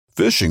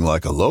Fishing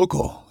like a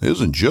local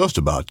isn't just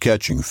about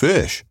catching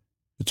fish.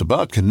 It's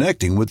about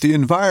connecting with the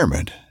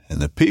environment and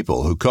the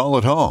people who call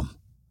it home.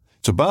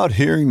 It's about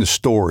hearing the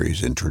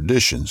stories and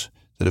traditions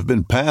that have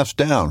been passed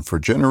down for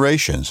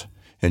generations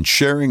and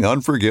sharing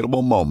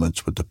unforgettable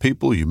moments with the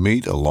people you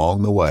meet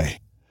along the way.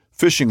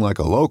 Fishing like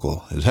a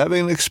local is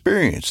having an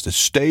experience that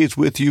stays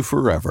with you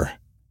forever.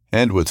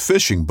 And with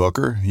Fishing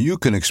Booker, you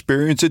can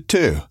experience it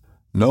too,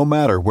 no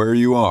matter where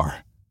you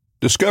are.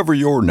 Discover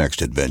your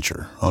next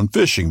adventure on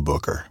Fishing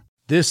Booker.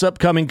 This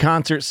upcoming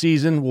concert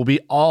season will be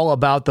all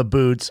about the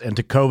boots, and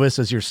Tecovas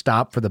is your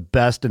stop for the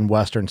best in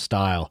Western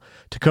style.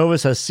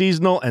 Tecovas has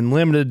seasonal and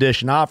limited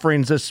edition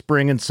offerings this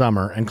spring and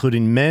summer,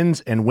 including men's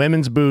and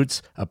women's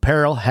boots,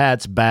 apparel,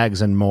 hats,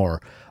 bags, and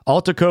more.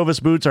 All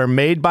Tecovas boots are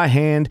made by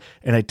hand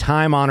in a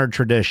time-honored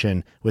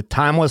tradition with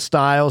timeless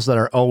styles that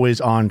are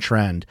always on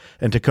trend.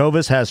 And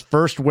Tecovas has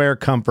first wear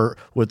comfort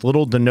with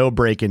little to no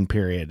break-in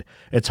period.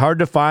 It's hard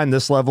to find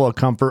this level of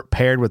comfort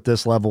paired with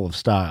this level of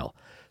style.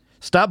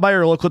 Stop by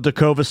your local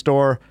Tecovas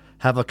store,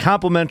 have a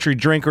complimentary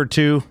drink or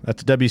two,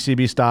 that's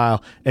WCB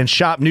style, and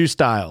shop new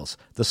styles.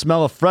 The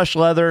smell of fresh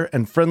leather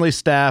and friendly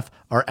staff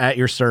are at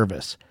your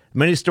service.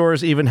 Many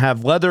stores even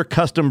have leather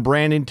custom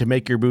branding to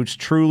make your boots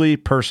truly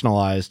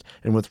personalized.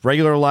 And with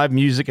regular live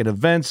music and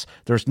events,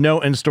 there's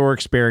no in-store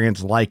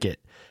experience like it.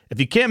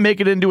 If you can't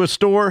make it into a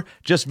store,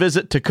 just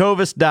visit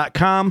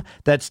tecovas.com.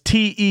 That's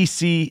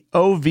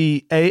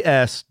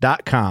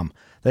TECOVAS.com.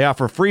 They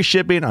offer free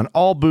shipping on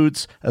all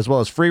boots, as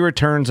well as free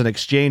returns and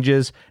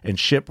exchanges, and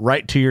ship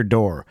right to your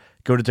door.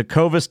 Go to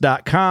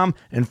tecovas.com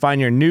and find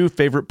your new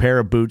favorite pair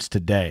of boots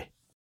today.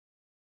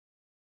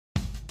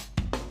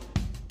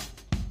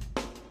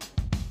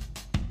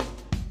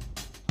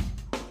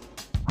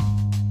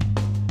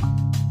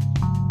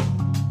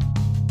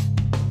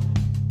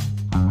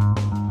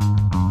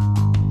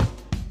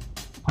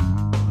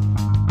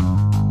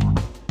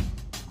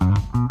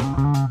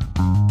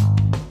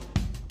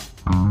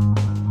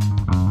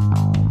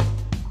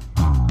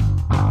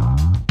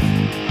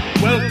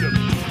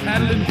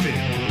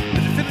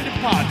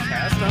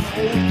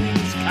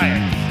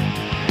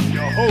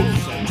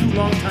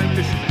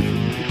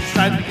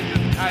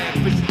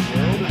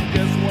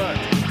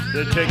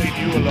 Taking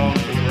you along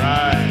for the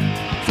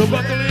ride. So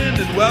buckle in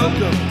and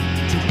welcome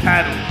to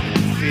Paddle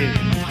and Fin.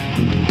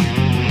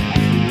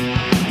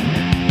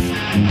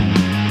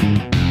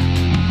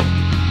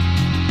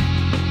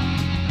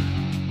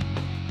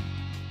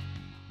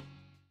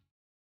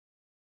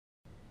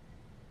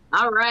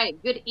 All right.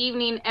 Good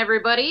evening,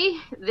 everybody.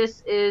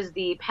 This is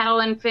the Paddle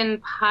and Fin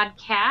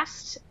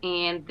podcast,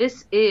 and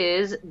this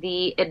is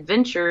the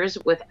Adventures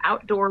with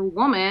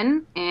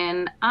Outdoorwoman,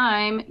 and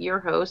I'm your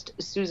host,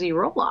 Susie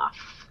Roloff.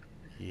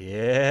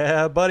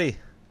 Yeah, buddy.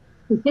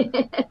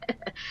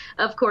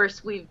 Of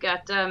course, we've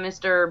got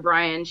Mr.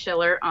 Brian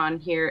Schiller on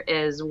here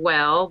as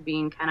well,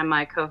 being kind of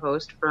my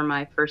co-host for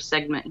my first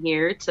segment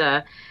here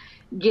to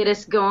get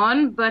us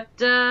going. But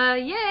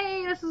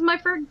yay, this is my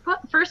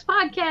first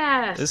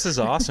podcast. This is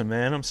awesome,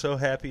 man. I'm so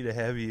happy to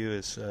have you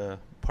as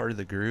part of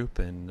the group,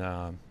 and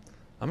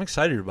I'm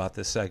excited about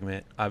this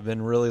segment. I've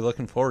been really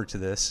looking forward to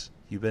this.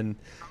 You've been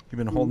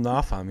holding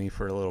off on me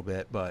for a little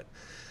bit, but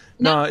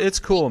no, it's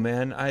cool,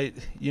 man.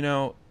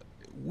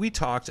 We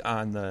talked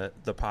on the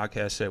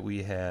podcast that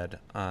we had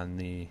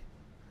on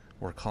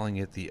we're calling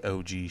it the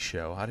OG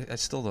show. I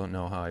still don't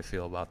know how I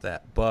feel about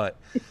that, but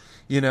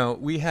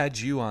we had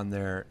you on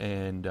there,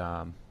 and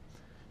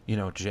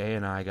Jay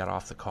and I got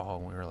off the call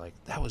and we were like,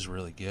 that was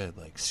really good.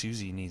 Like,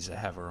 Susie needs to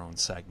have her own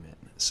segment.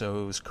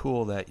 So it was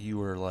cool that you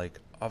were like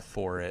up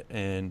for it,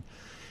 and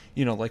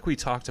like we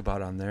talked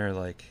about on there,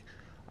 like,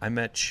 I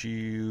met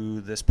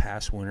you this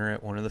past winter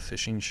at one of the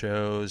fishing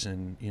shows,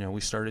 and, we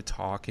started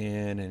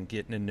talking and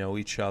getting to know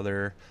each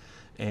other,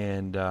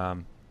 and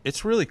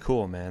it's really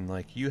cool, man.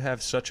 Like, you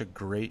have such a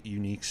great,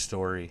 unique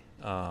story.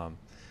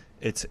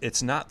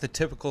 It's not the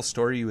typical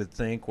story you would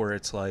think where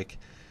it's like,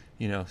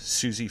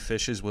 Susie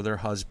fishes with her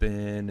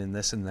husband and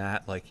this and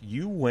that. Like,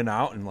 you went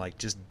out and, like,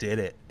 just did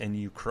it, and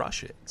you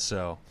crush it.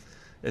 So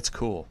it's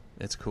cool.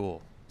 It's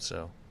cool.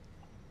 So.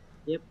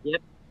 Yep.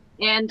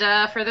 And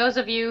for those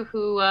of you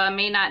who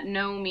may not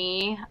know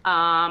me,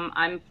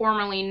 I'm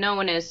formerly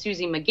known as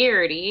Susie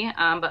McGarity,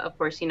 but of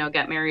course,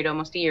 got married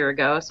almost a year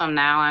ago, so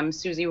now I'm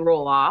Susie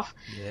Roloff.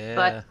 Yeah.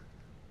 But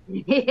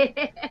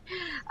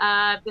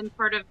I've been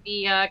part of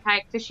the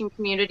kayak fishing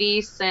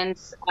community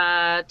since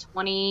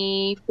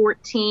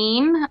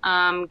 2014.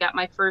 Got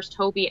my first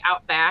Hobie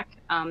Outback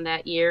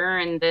that year,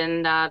 and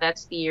then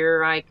that's the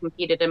year I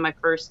competed in my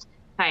first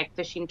kayak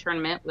fishing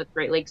tournament with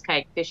Great Lakes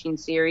Kayak Fishing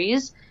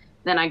Series.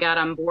 Then I got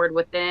on board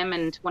with them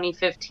in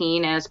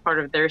 2015 as part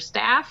of their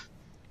staff.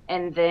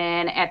 And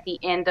then at the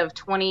end of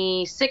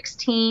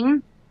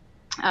 2016,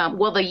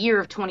 the year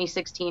of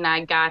 2016,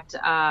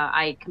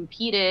 I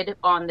competed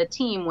on the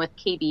team with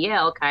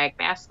KBL, Kayak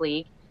Bass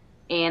League.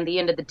 And the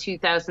end of the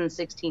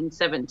 2016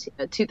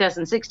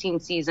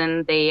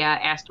 season, they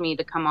asked me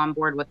to come on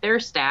board with their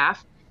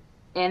staff.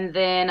 And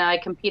then I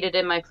competed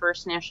in my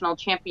first national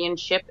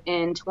championship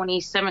in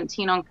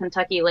 2017 on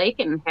Kentucky Lake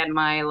and had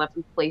my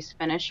 11th place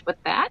finish with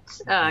that.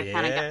 Kind of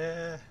got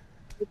Yeah.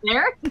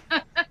 there.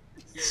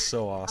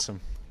 So awesome.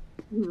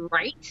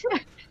 Right.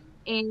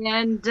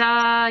 And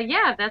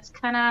yeah, that's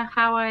kind of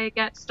how I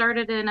got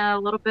started in a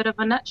little bit of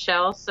a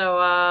nutshell.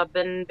 So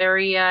been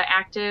very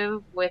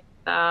active with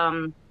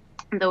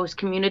those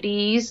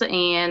communities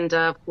and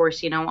of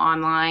course,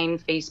 online,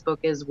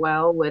 Facebook as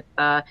well with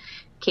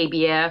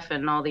KBF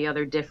and all the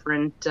other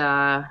different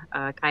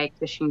kayak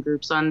fishing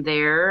groups on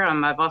there.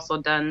 I've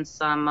also done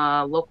some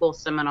local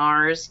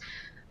seminars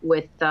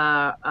with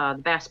the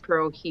Bass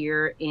Pro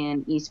here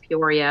in East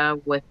Peoria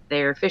with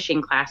their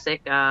fishing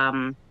classic.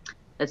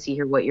 Let's see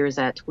here, what year is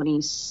that?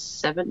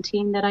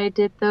 2017 that I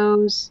did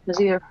those. Was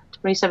either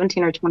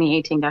 2017 or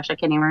 2018? Gosh, I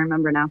can't even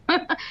remember now.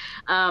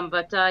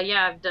 But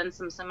yeah, I've done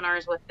some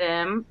seminars with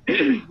them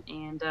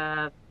and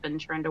been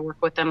trying to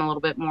work with them a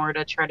little bit more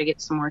to try to get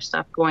some more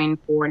stuff going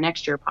for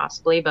next year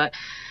possibly. But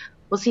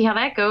we'll see how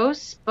that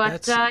goes.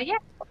 But yeah.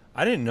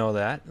 I didn't know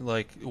that.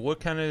 Like, what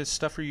kind of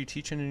stuff are you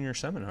teaching in your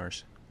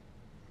seminars?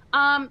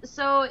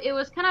 So it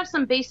was kind of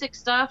some basic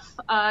stuff.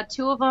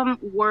 Two of them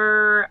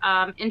were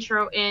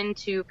intro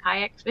into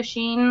kayak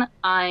fishing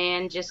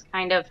and just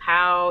kind of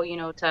how,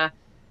 to,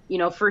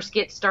 first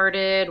get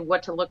started,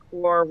 what to look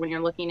for when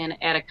you're looking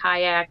at a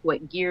kayak,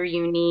 what gear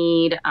you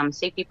need,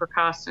 safety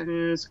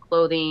precautions,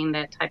 clothing,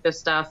 that type of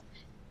stuff.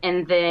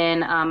 And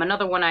then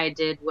another one I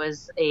did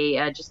was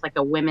just like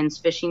a women's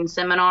fishing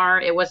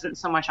seminar. It wasn't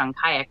so much on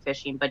kayak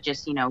fishing, but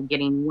just,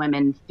 getting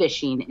women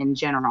fishing in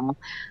general.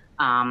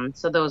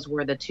 So those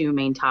were the two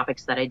main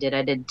topics that I did.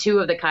 I did two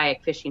of the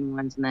kayak fishing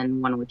ones and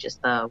then one with just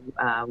the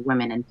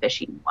women and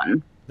fishing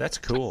one. That's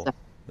cool. So,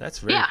 that's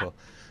very cool.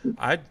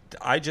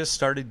 I just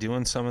started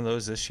doing some of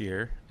those this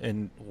year,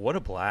 and what a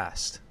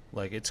blast.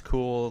 Like, it's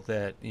cool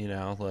that,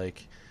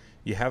 like,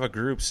 you have a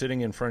group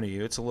sitting in front of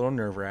you. It's a little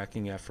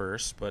nerve-wracking at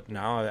first, but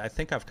now I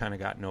think I've kind of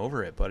gotten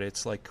over it. But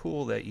it's, like,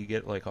 cool that you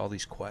get, like, all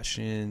these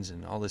questions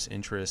and all this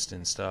interest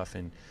and stuff,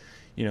 and,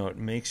 it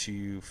makes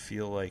you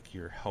feel like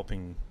you're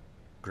helping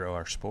grow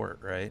our sport,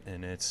 right?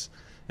 And it's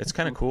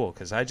kind of cool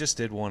because I just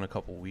did one a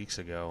couple weeks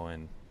ago,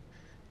 and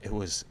it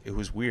was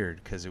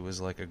weird because it was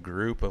like a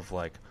group of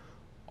like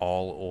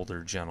all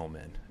older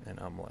gentlemen, and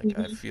I'm like,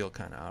 I feel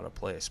kind of out of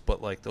place,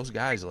 but like those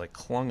guys like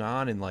clung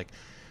on, and like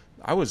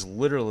I was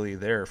literally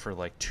there for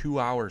like 2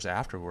 hours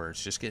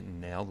afterwards just getting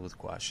nailed with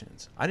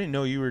questions. I didn't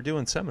know you were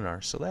doing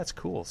seminars, so that's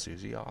cool,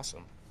 Susie.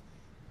 Awesome.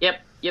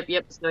 Yep.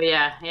 So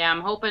yeah,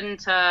 I'm hoping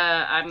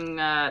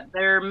to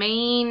their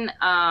main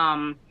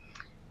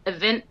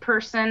event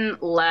person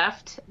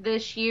left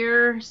this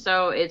year,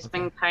 so it's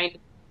been kind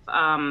of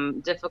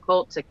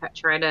difficult to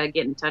try to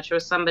get in touch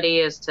with somebody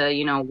as to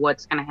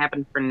what's going to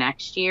happen for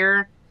next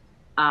year.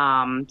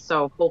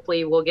 So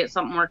hopefully we'll get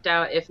something worked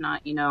out. If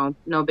not,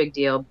 no big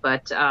deal.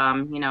 But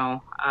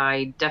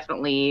I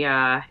definitely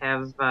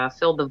have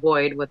filled the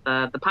void with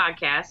the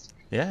podcast.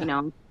 Yeah.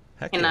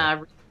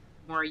 And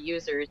more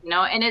users.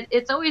 And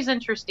it's always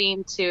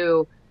interesting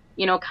to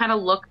kind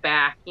of look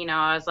back.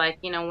 I was like,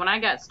 when I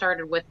got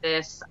started with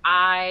this,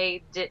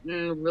 I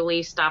didn't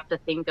really stop to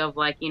think of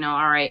like, all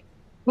right,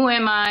 who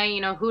am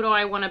I? Who do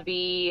I want to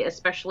be,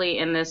 especially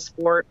in this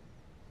sport?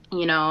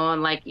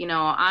 And like,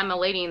 I'm a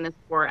lady in this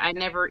sport. I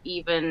never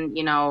even,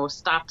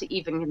 stopped to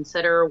even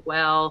consider,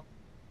 well,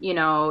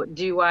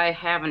 do I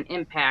have an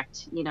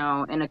impact, in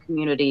a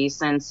community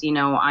since,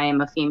 I am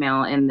a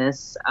female in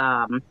this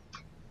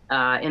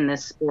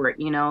sport,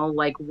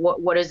 like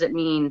what does it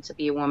mean to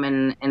be a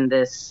woman in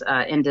this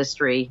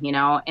industry,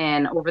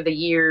 and over the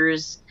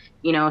years,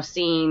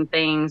 seeing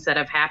things that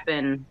have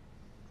happened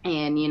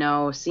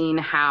and, seeing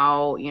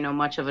how,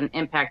 much of an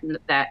impact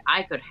that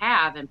I could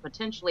have and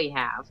potentially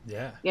have,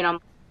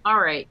 all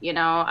right,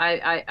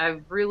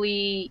 I've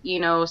really,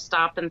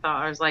 stopped and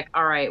thought, I was like,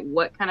 all right,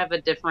 what kind of a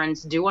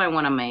difference do I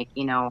want to make?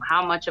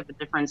 How much of a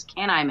difference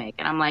can I make?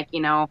 And I'm like,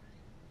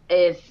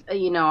 if,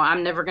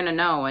 I'm never going to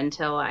know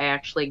until I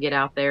actually get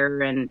out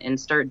there and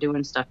start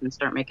doing stuff and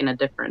start making a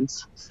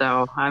difference.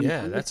 So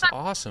that's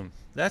awesome.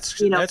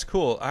 That's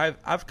cool.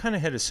 I've kind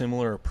of had a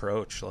similar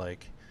approach.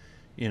 Like,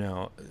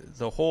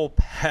 the whole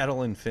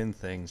paddle and fin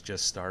things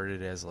just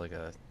started as like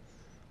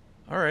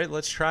all right,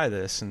 let's try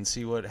this and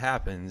see what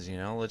happens.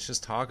 Let's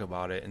just talk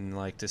about it. And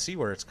like to see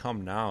where it's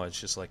come now, it's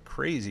just like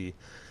crazy.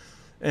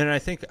 And I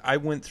think I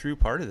went through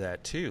part of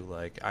that too.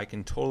 Like, I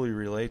can totally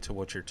relate to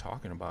what you're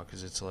talking about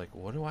because it's like,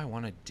 what do I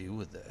want to do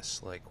with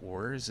this? Like,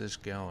 where is this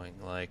going?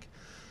 Like,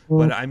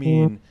 but I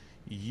mean,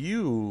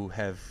 you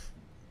have,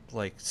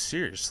 like,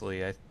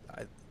 seriously,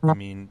 I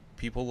mean,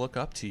 people look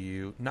up to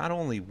you, not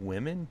only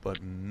women,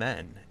 but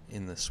men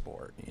in the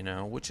sport,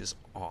 which is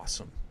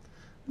awesome.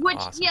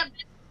 Yeah,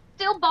 it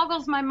still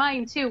boggles my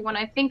mind too when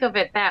I think of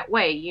it that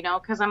way,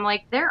 because I'm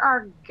like, there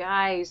are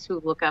guys who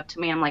look up to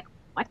me. I'm like,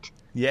 what?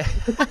 Yeah.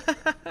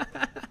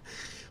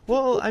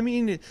 Well, I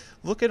mean,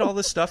 look at all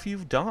the stuff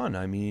you've done.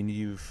 I mean,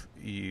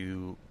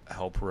 you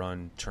help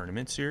run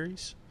tournament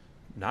series,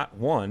 not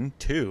one,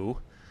 two.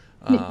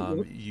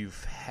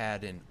 You've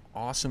had an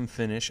awesome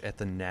finish at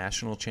the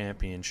national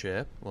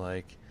championship.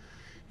 Like,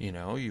 you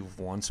know, you've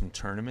won some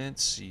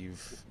tournaments.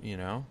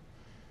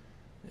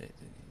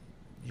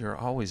 You're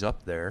always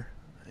up there.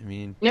 I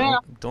mean,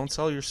 don't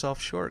sell yourself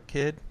short,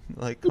 kid.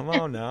 Like, come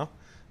on now.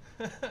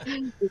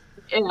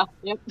 Yeah.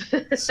 Yep.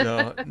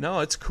 So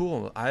no, it's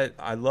cool.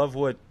 I love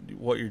what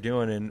you're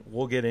doing, and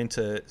we'll get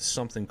into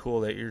something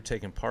cool that you're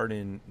taking part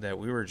in that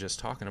we were just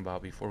talking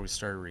about before we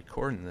started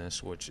recording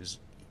this, which is,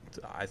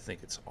 I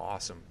think it's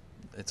awesome.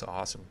 It's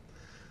awesome.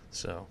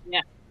 So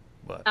yeah.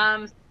 But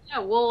yeah,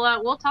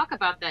 we'll talk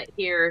about that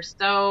here.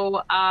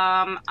 So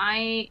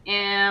I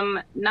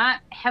am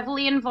not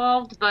heavily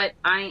involved, but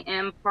I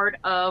am part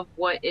of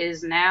what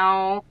is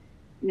now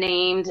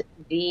named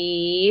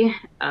the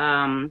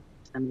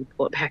let me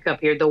pull it back up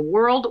here, the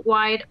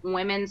Worldwide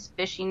Women's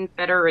Fishing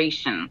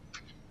Federation.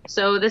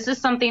 So this is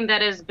something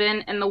that has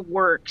been in the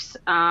works,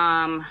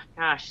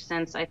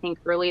 since I think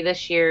early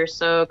this year.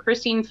 So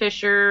Christine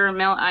Fisher,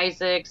 Mel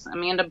Isaacs,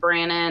 Amanda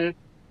Brannon,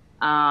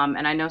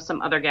 and I know some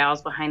other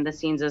gals behind the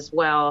scenes as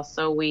well.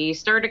 So we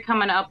started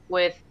coming up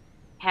with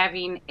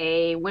having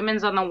a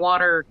women's on the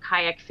water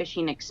kayak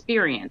fishing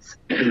experience.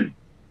 And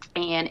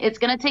it's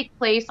going to take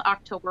place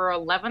October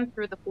 11th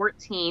through the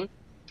 14th.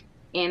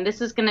 And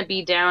this is going to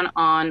be down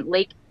on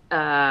Lake,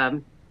 how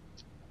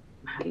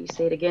do you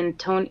say it again?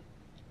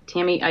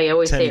 Tammy, I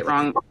always say it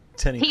wrong.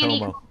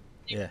 Taneycomo.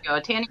 Yeah.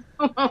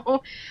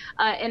 Taneycomo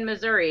in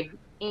Missouri.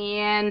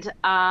 And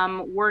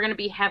we're going to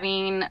be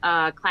having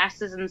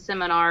classes and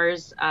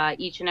seminars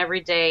each and every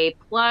day.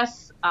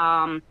 Plus,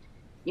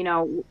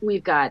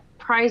 we've got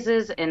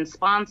prizes and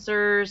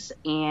sponsors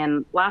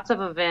and lots of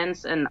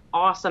events and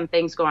awesome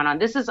things going on.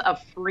 This is a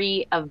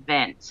free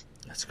event.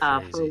 That's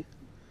crazy.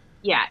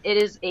 Yeah, it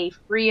is a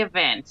free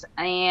event.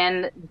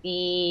 And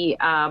the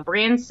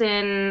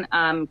Branson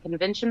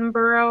Convention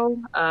Bureau,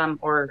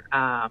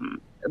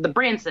 the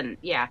Branson,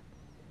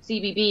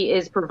 CBB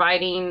is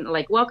providing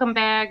like welcome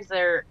bags.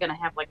 They're going to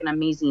have like an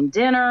amazing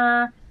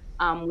dinner.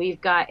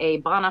 We've got a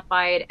bona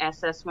fide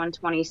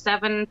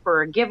SS-127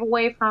 for a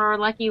giveaway for our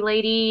lucky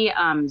lady.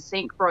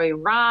 St. Croix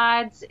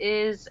Rods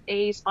is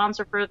a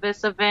sponsor for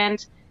this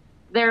event.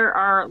 There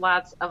are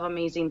lots of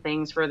amazing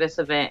things for this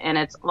event, and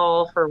it's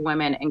all for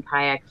women in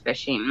kayak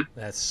fishing.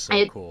 That's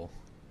so cool.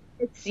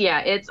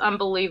 It's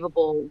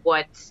unbelievable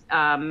what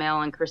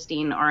Mel and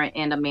Christine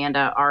and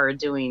Amanda are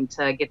doing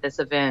to get this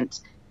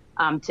event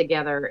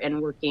together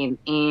and working.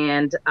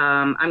 And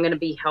I'm going to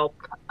be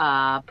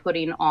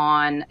putting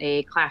on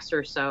a class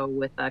or so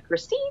with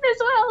Christine as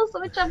well,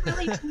 so which I'm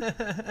really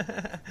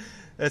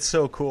That's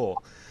so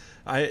cool.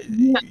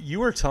 You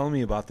were telling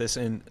me about this,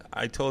 and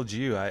I told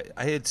you I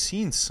had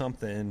seen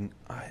something.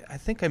 I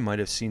think I might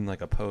have seen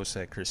like a post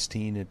that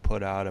Christine had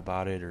put out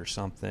about it or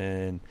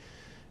something,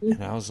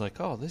 and I was like,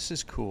 oh, this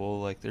is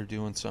cool, like they're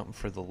doing something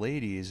for the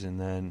ladies.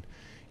 And then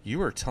you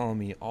were telling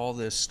me all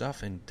this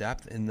stuff in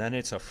depth, and then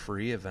it's a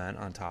free event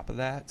on top of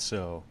that.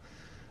 So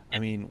I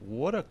mean,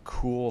 what a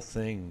cool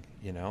thing,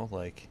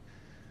 like,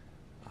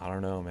 I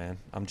don't know, man,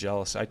 I'm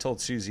jealous. I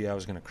told Susie I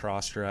was going to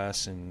cross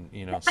dress and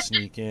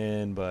sneak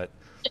in, but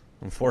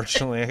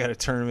unfortunately, I got a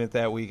tournament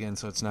that weekend,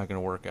 so it's not going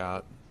to work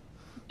out.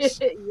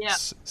 Yeah.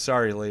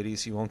 Sorry,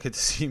 ladies, you won't get to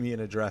see me in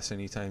a dress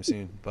anytime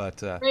soon.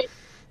 But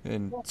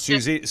and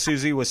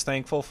Susie was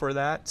thankful for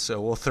that,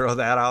 so we'll throw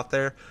that out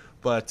there.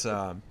 But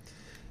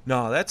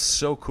no, that's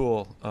so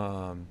cool.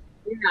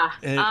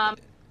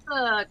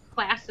 The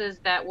classes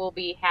that we'll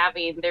be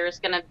having, there's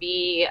going to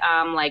be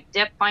like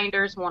Depth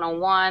Finders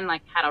 101,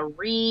 like how to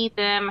read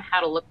them,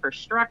 how to look for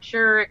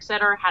structure,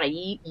 etc., how to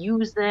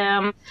use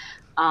them,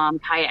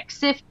 kayak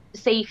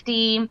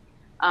safety,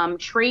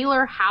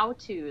 trailer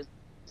how-tos,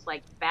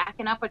 like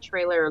backing up a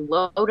trailer,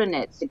 loading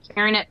it,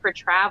 securing it for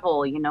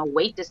travel,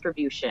 weight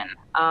distribution.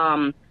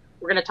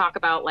 We're going to talk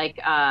about like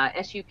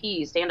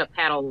SUPs, stand-up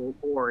paddle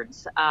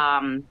boards.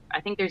 I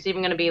think there's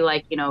even going to be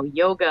like,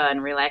 yoga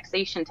and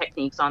relaxation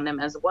techniques on them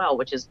as well,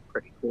 which is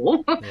pretty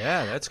cool.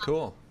 Yeah, that's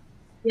cool.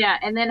 Yeah,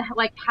 and then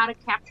like how to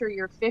capture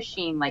your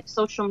fishing, like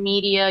social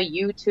media,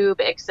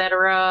 YouTube,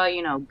 etc.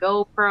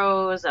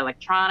 GoPros,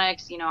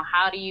 electronics.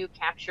 How do you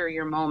capture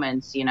your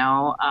moments?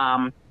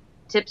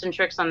 Tips and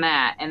tricks on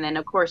that. And then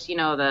of course, the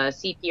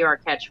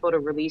CPR catch photo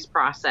release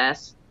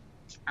process,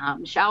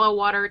 shallow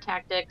water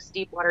tactics,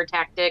 deep water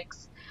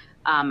tactics,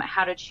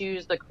 how to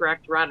choose the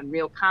correct rod and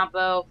reel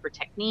combo for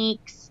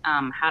techniques,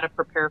 how to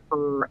prepare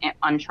for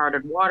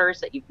uncharted waters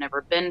that you've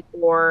never been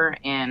for,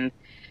 and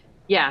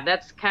yeah,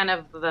 that's kind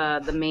of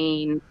the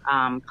main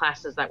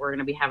classes that we're going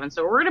to be having.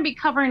 So we're going to be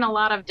covering a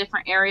lot of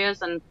different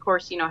areas, and of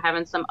course,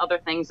 having some other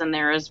things in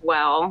there as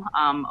well.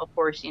 Of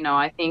course,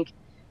 I think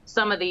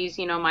some of these,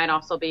 might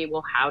also be,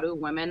 well, how do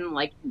women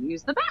like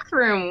use the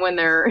bathroom when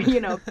they're,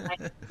 because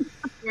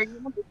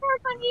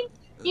I mean,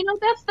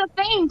 that's the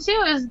thing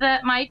too, is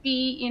that might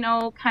be,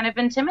 kind of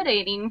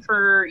intimidating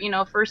for,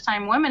 first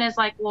time women, is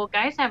like, well,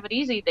 guys have it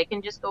easy. They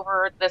can just go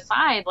over the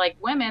side. Like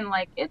women,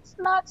 like it's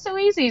not so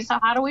easy. So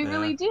how do we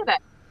really do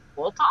that?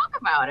 We'll talk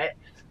about it.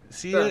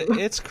 See,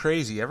 it's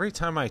crazy. Every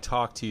time I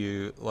talk to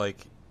you,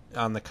 like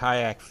on the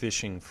kayak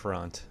fishing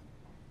front,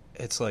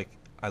 it's like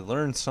I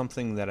learned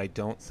something that I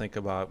don't think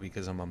about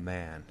because I'm a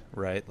man,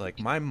 right? Like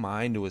my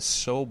mind was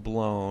so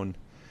blown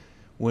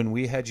when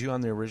we had you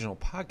on the original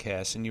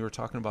podcast and you were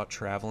talking about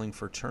traveling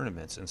for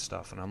tournaments and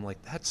stuff. And I'm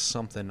like, that's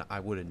something I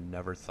would have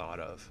never thought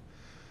of.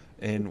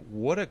 And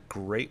what a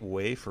great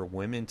way for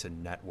women to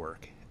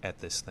network at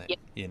this thing,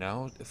 you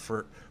know,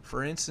 for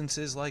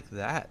instances like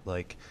that.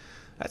 Like,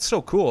 that's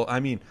so cool. I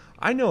mean,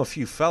 I know a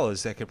few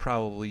fellas that could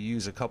probably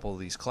use a couple of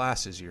these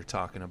classes you're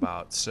talking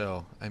about.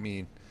 So, I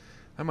mean,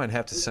 I might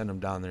have to send them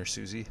down there,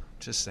 Susie.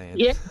 Just saying.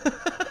 Yeah.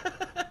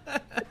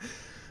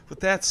 But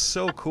that's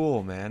so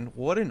cool, man.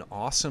 What an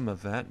awesome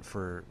event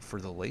for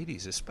the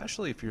ladies,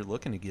 especially if you're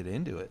looking to get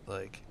into it.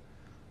 Like,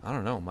 I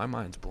don't know, my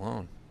mind's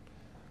blown.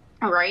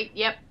 All right.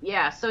 Yep.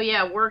 Yeah. So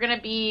yeah, we're going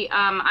to be,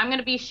 I'm going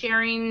to be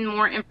sharing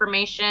more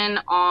information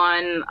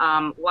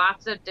on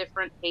lots of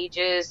different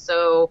pages.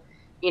 So,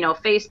 you know,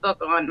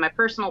 Facebook on my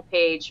personal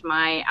page,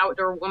 my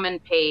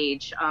Outdoorwoman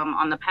page,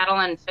 on the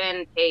Paddle and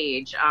Fin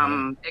page,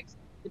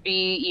 to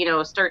be, you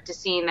know, start to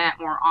seeing that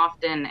more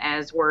often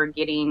as we're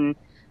getting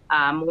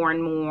more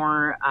and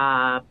more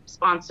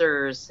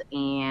sponsors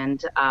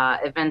and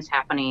events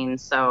happening.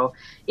 So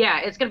yeah,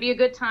 it's going to be a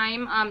good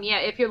time. Yeah,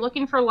 if you're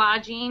looking for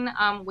lodging,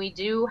 we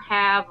do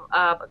have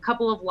a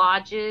couple of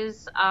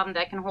lodges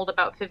that can hold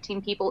about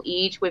 15 people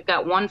each. We've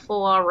got one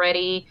full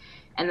already,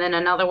 and then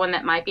another one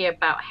that might be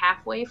about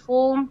halfway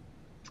full.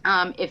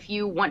 If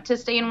you want to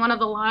stay in one of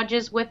the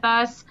lodges with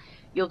us,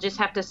 you'll just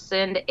have to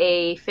send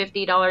a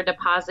 $50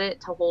 deposit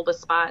to hold a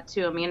spot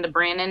to Amanda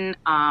Brannon.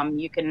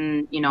 You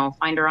can, you know,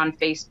 find her on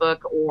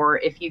Facebook, or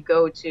if you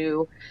go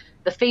to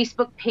the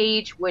Facebook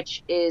page,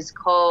 which is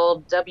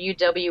called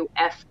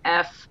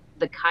WWFF,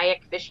 the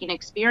Kayak Fishing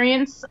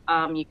Experience,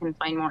 you can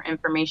find more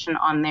information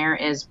on there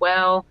as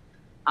well.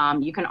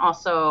 You can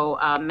also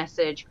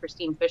message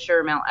Christine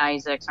Fisher, Mel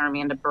Isaacs, or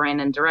Amanda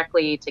Brannon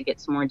directly to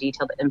get some more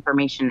detailed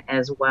information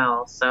as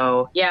well.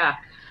 So yeah,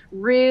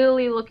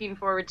 really looking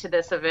forward to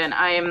this event.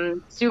 I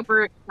am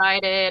super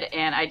excited,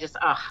 and I just,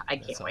 I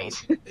can't wait.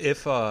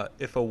 Awesome.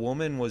 If a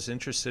woman was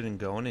interested in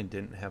going and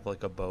didn't have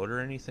like a boat or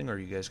anything, are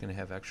you guys going to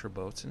have extra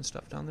boats and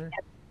stuff down there?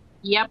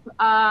 Yep.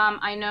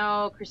 I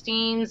know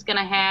Christine's going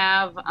to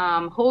have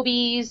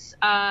Hobies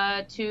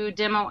to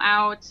demo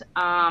out.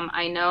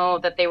 I know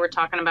that they were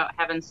talking about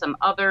having some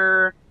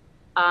other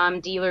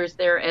dealers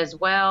there as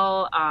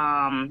well.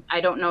 I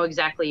don't know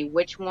exactly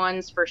which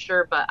ones for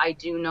sure, but I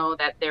do know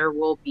that there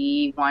will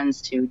be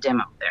ones to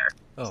demo there.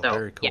 Oh, so,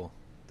 very cool. Yeah.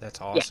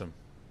 That's awesome.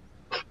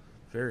 Yeah.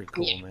 Very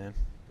cool, Yeah. Man.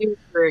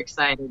 Super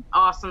excited.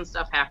 Awesome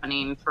stuff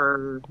happening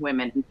for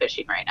women in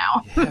fishing right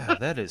now. Yeah,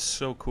 that is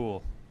so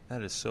cool.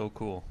 That is so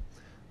cool.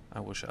 I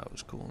wish I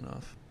was cool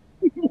enough.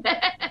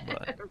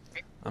 But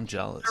I'm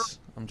jealous.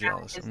 I'm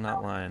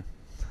not lying.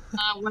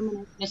 Women are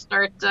going to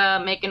start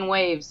making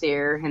waves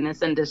here in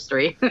this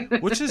industry.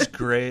 Which is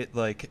great.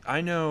 Like,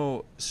 I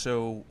know,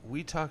 so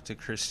we talked to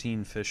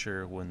Christine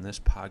Fisher when this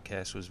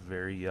podcast was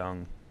very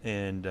young.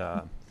 And,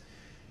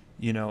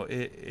 you know,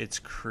 it's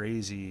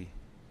crazy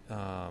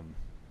how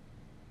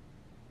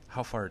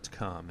far it's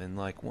come. And,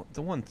 like,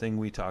 the one thing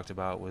we talked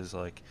about was,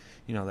 like,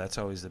 you know, that's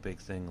always the big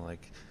thing,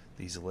 like,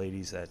 these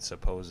ladies that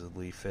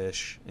supposedly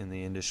fish in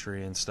the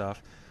industry and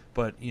stuff.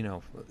 But, you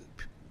know,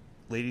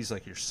 ladies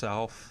like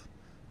yourself,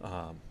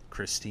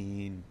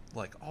 Christine,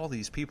 like all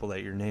these people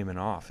that you're naming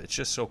off, it's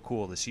just so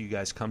cool to see you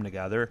guys come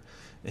together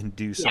and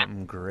do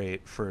something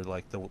great for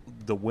like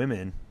the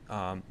women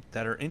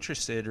that are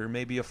interested or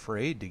maybe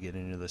afraid to get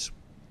into this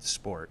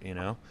sport, you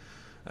know?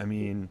 I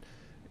mean...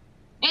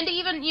 And to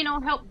even, you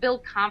know, help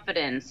build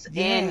confidence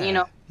in, you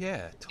know...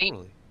 Yeah,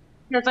 totally.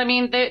 Because, I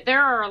mean,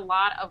 there are a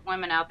lot of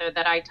women out there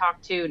that I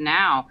talk to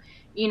now,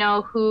 you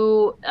know,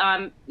 who,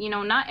 you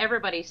know, not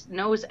everybody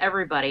knows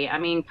everybody. I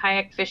mean,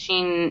 kayak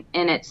fishing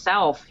in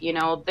itself, you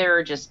know, there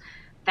are just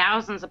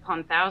thousands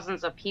upon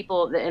thousands of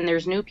people, and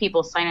there's new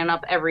people signing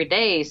up every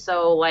day.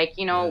 So, like,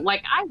 you know,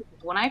 like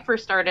when I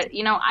first started,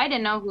 you know, I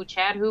didn't know who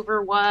Chad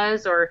Hoover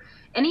was or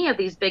any of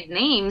these big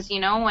names, you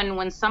know, and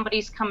when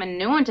somebody's coming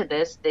new into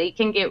this, they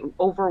can get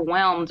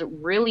overwhelmed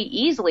really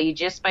easily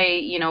just by,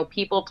 you know,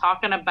 people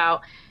talking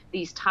about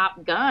these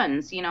top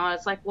guns, you know.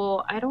 It's like,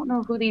 well, I don't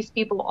know who these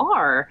people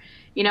are,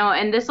 you know,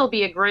 and this will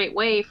be a great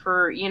way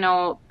for, you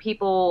know,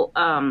 people,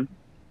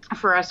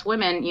 for us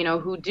women, you know,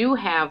 who do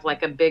have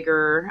like a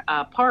bigger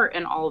part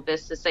in all of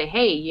this to say,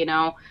 hey, you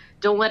know,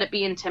 don't let it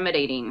be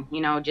intimidating,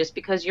 you know, just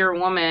because you're a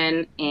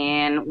woman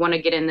and want to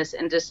get in this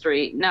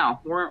industry. No,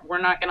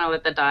 we're not going to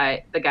let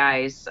the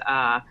guys,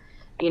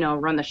 you know,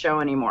 run the show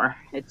anymore.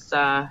 It's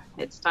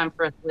time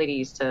for us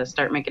ladies to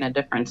start making a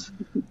difference.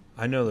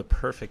 I know the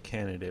perfect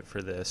candidate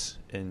for this,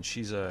 and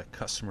she's a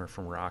customer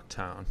from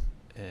Rocktown,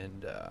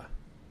 and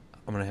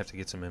I'm going to have to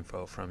get some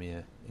info from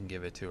you and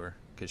give it to her,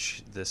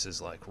 because this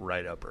is like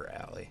right up her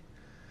alley.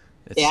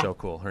 It's so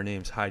cool. Her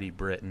name's Heidi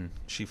Britton.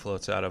 She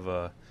floats out of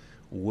a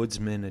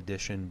Woodsman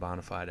Edition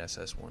Bonafide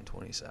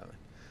SS-127,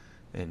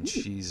 and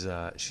she's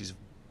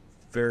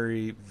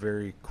very,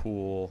 very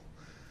cool,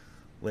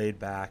 laid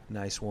back,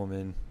 nice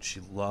woman. She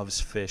loves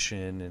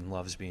fishing and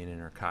loves being in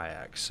her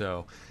kayak.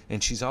 So,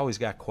 and she's always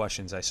got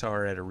questions. I saw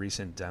her at a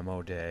recent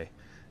demo day,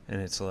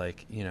 and it's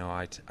like, you know,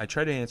 I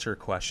try to answer her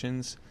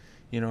questions,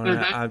 you know, and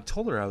I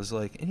told her, I was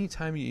like,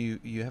 anytime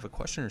you have a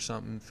question or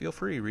something, feel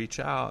free, reach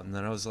out. And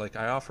then I was like,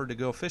 I offered to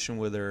go fishing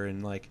with her,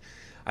 and like,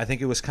 I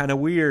think it was kind of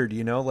weird,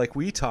 you know, like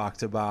we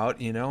talked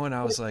about, you know, and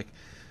I was like,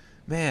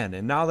 man,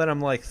 and now that I'm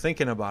like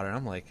thinking about it,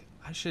 I'm like,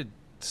 I should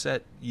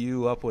set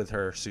you up with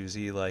her,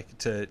 Susie, like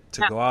to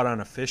go out on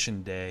a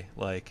fishing day,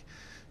 like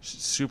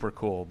super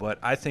cool. But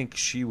I think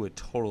she would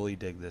totally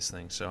dig this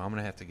thing, so I'm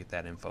gonna have to get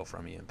that info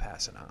from you and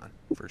pass it on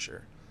for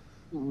sure.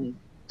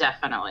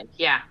 Definitely.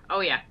 Yeah. Oh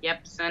yeah.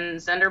 Yep.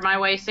 Send her my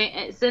way.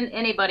 Send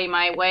anybody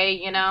my way,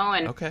 you know,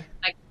 and okay.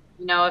 like,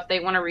 you know, if they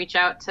want to reach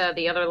out to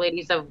the other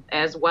ladies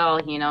as well,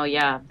 you know,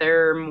 yeah,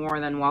 they're more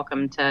than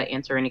welcome to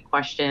answer any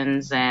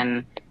questions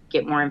and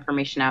get more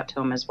information out to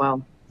them as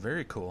well.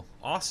 Very cool.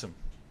 Awesome.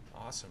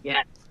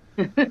 Yeah.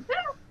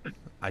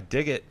 I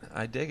dig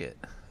it.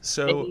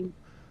 So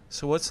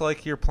what's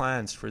like your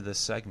plans for this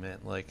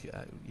segment? Like,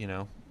 you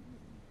know,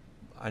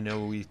 I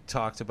know we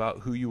talked about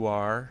who you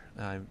are.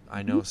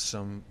 I know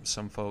some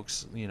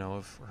folks, you know,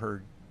 have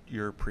heard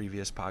your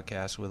previous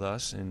podcast with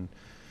us, and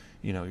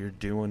you know, you're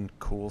doing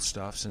cool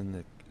stuff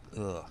in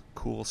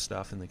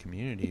the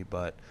community,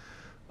 but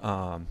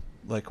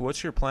like,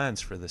 what's your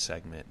plans for the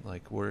segment?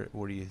 Like, what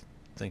are you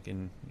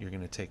thinking you're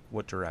going to take?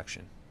 What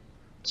direction?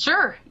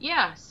 Sure.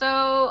 Yeah.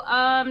 So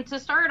to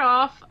start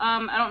off,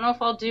 I don't know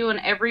if I'll do an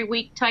every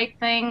week type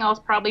thing. I'll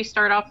probably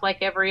start off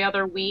like every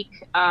other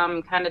week,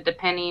 kind of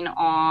depending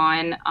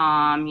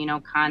on, you know,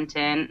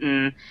 content.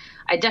 And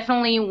I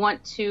definitely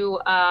want to,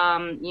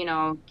 you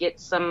know, get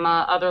some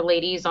other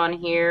ladies on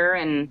here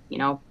and, you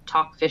know,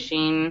 talk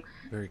fishing,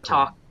 Very cool.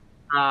 talk,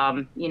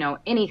 you know,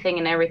 anything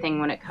and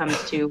everything when it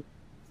comes to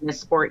the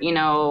sport, you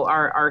know,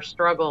 our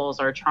struggles,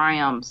 our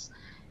triumphs,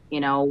 you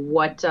know,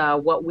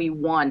 what we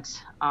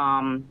want,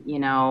 you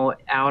know,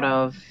 out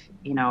of,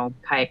 you know,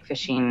 kayak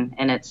fishing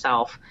in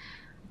itself.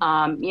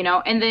 You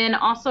know, and then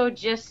also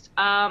just,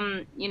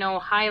 you know,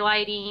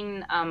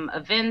 highlighting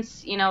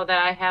events, you know,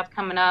 that I have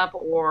coming up,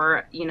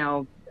 or, you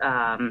know,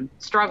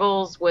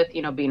 struggles with,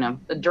 you know, being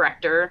a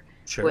director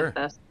with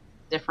the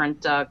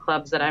different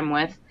clubs that I'm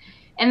with.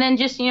 And then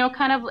just, you know,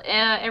 kind of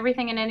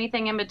everything and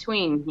anything in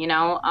between. You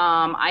know,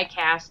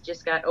 ICAST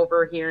just got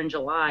over here in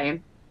July.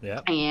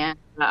 Yeah. And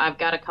I've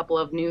got a couple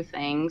of new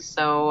things.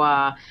 So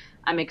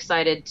I'm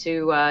excited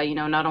to, you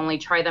know, not only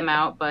try them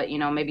out, but, you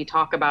know, maybe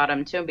talk about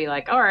them too and be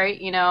like, all right,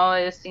 you know,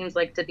 this seems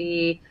like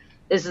this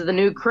is the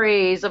new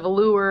craze of a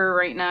lure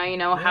right now. You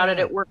know, how did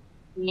it work?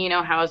 You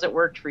know, how has it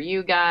worked for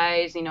you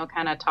guys? You know,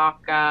 kind of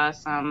talk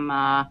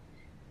some,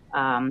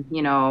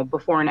 you know,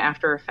 before and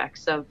after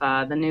effects of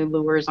the new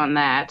lures on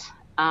that.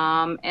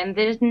 And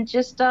then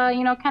just,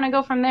 you know, kind of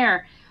go from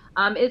there.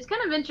 It's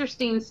kind of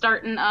interesting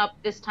starting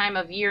up this time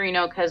of year, you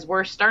know, because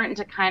we're starting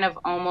to kind of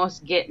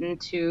almost get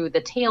into the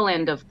tail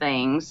end of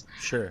things.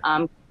 Sure.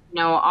 You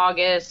know,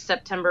 August,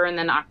 September, and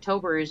then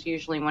October is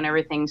usually when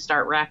everything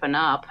start wrapping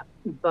up.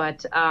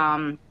 But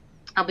I'll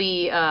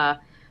be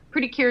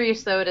pretty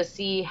curious, though, to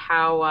see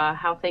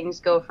how things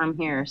go from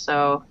here.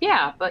 So,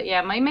 yeah. But,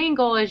 yeah, my main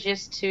goal is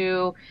just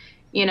to,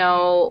 you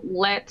know,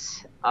 let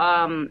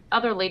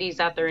other ladies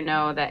out there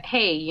know that,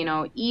 hey, you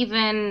know,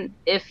 even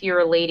if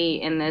you're a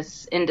lady in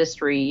this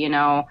industry, you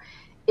know,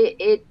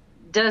 it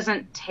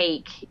doesn't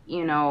take,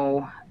 you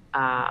know,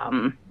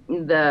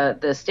 the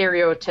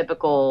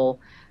stereotypical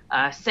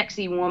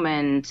sexy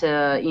woman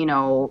to, you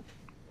know,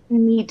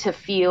 need to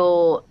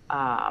feel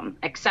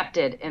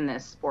accepted in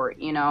this sport.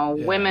 You know,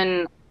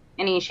 women,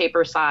 any shape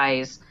or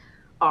size,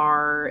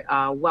 are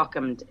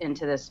welcomed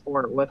into this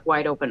sport with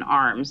wide open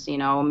arms. You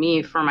know,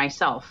 me for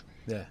myself.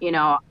 Yeah. You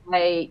know,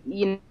 I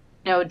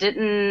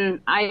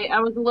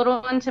was a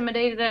little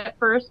intimidated at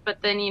first,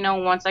 but then, you know,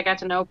 once I got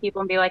to know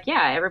people and be like,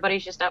 yeah,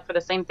 everybody's just out for the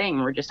same thing.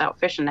 We're just out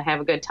fishing to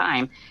have a good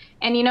time.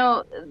 And, you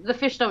know, the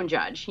fish don't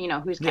judge, you know,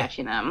 who's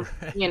catching them.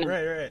 You know,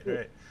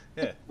 Right.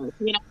 Yeah.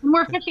 You know,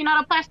 we're fishing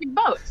out of plastic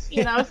boats,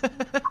 you know.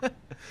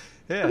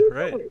 Yeah,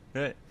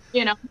 right.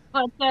 You know,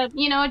 but,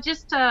 you know,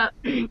 just,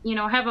 you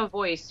know, have a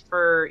voice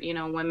for, you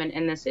know, women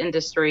in this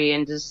industry,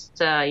 and just,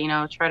 you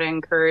know, try to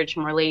encourage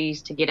more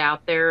ladies to get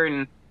out there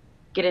and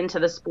get into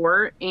the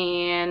sport.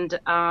 And,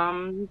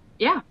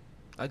 yeah.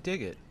 I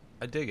dig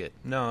it.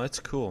 No,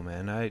 it's cool,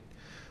 man.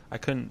 I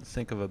couldn't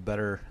think of a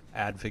better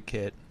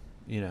advocate,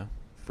 you know,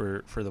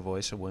 for the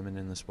voice of women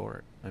in the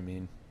sport. I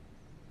mean,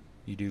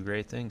 you do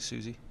great things,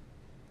 Susie.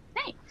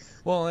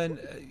 Thanks. Well, and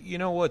you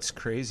know what's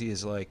crazy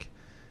is, like,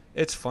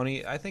 it's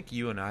funny. I think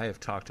you and I have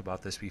talked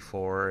about this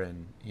before,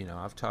 and, you know,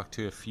 I've talked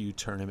to a few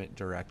tournament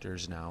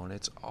directors now, and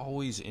it's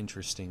always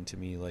interesting to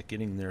me, like,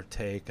 getting their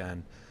take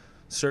on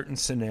certain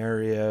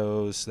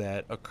scenarios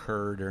that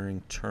occur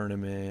during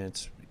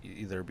tournaments,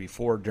 either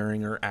before,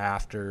 during, or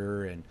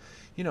after, and,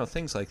 you know,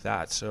 things like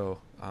that. So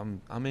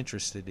I'm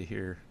interested to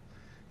hear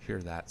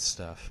that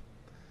stuff.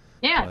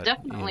 Yeah, but,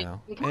 definitely.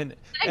 You know,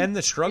 and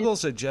the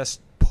struggles of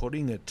just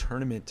putting a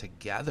tournament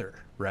together,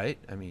 right?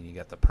 I mean, you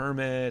got the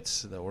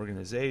permits, the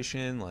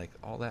organization, like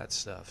all that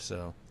stuff.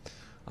 So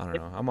I don't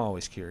know. I'm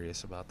always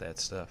curious about that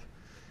stuff,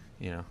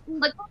 you know.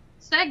 Let's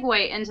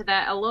segue into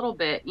that a little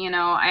bit.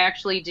 I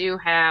actually do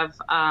have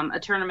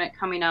a tournament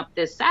coming up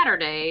this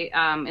Saturday.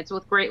 It's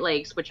with Great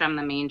Lakes, which I'm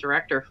the main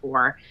director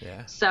for.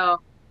 Yeah. So,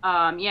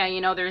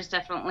 there's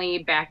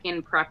definitely back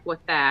in prep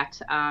with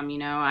that.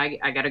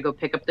 I got to go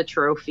pick up the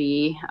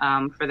trophy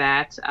for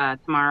that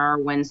tomorrow,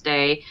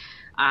 Wednesday.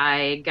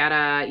 I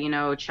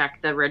gotta, check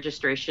the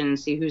registration,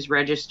 see who's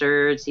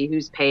registered, see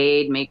who's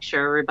paid, make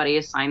sure everybody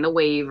has signed the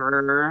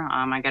waiver.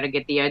 I gotta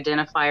get the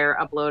identifier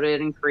uploaded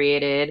and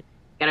created.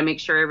 Gotta make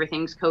sure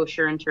everything's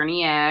kosher in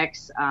Tourney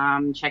X.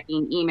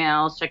 Checking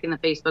emails, checking the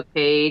Facebook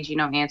page,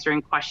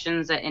 answering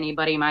questions that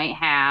anybody might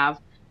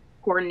have,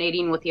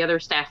 coordinating with the other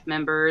staff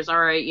members.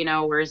 All right,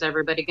 where's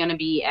everybody gonna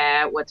be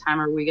at? What time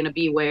are we gonna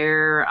be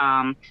where?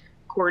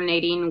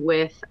 Coordinating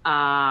with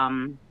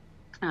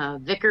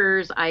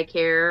Vickers Eye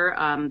Care.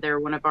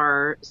 They're one of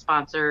our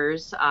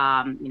sponsors.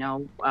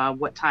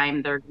 What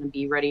time they're going to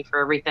be ready for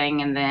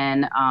everything, and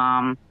then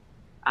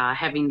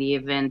having the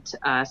event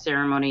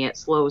ceremony at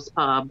Slow's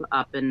Pub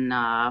up in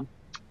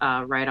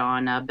right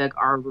on Big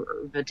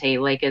Arvite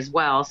Lake as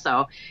well.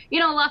 So,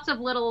 lots of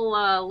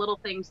little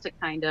things to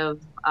kind of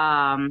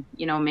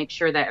make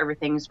sure that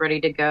everything's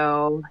ready to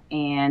go,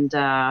 and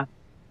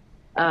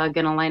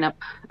gonna line up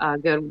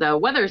good. The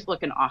weather's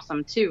looking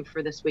awesome too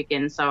for this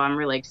weekend, so I'm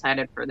really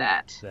excited for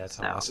that.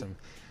 That's awesome.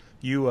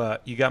 You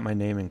got my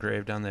name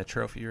engraved on that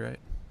trophy, right?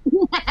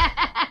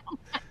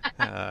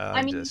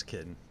 I'm just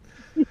kidding.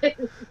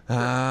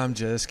 I'm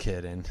just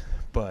kidding.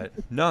 But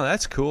no,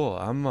 that's cool.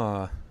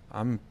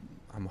 I'm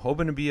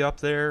hoping to be up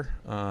there.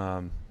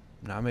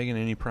 Not making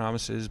any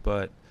promises,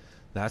 but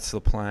that's the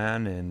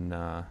plan, and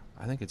I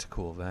think it's a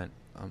cool event.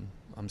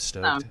 I'm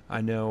stoked.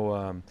 I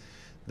know.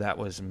 That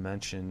was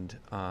mentioned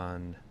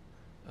on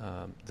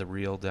the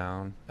Reel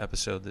Down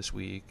episode this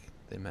week.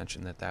 They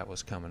mentioned that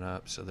was coming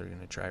up, so they're going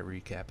to try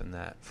recapping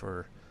that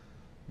for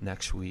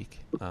next week.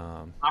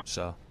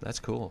 So that's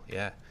cool.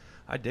 Yeah,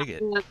 I dig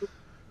it.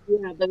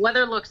 Yeah, the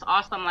weather looks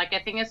awesome. Like, I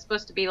think it's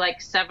supposed to be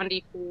like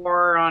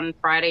 74 on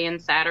Friday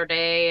and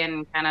Saturday,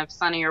 and kind of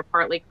sunny or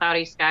partly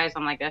cloudy skies.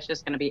 I'm like, that's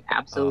just going to be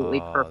absolutely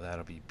perfect.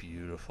 That'll be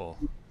beautiful.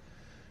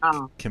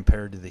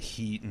 Compared to the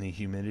heat and the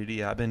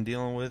humidity I've been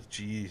dealing with,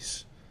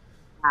 jeez.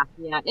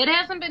 Yeah, it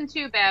hasn't been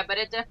too bad, but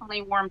it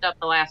definitely warmed up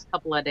the last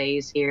couple of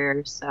days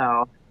here.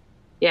 So,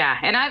 yeah,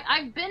 and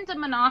I've been to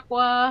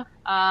Minocqua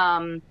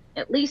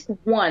at least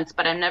once,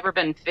 but I've never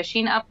been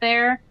fishing up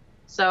there.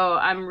 So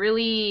I'm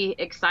really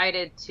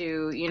excited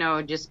to,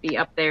 just be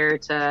up there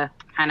to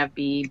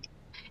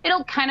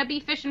it'll kind of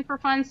be fishing for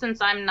fun, since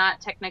I'm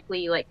not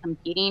technically like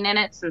competing in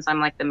it, since I'm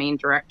like the main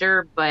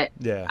director, but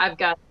yeah. I've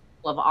got a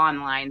couple of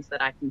onlines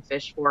that I can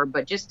fish for,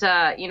 but just,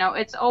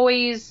 it's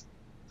always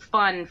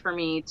fun for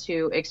me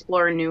to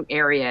explore new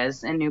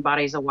areas and new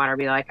bodies of water.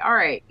 Be like, all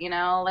right,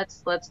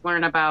 let's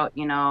learn about,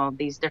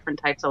 these different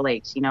types of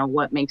lakes,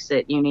 what makes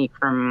it unique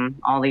from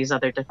all these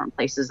other different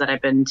places that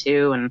I've been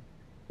to, and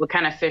what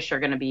kind of fish are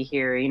going to be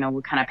here,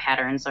 what kind of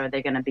patterns are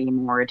they going to be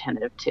more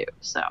attentive to.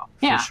 So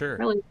yeah, for sure.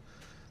 Really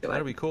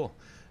that'll be cool.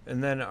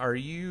 And then are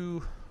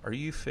you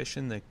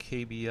fishing the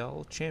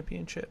KBL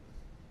championship?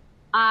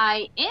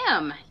 I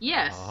am,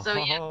 yes. So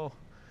yeah,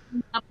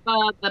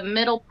 up the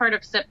middle part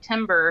of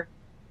September.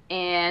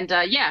 And,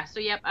 I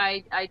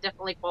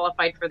definitely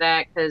qualified for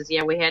that, because,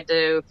 we had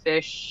to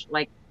fish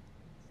like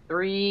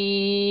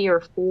 3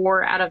 or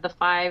 4 out of the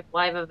 5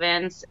 live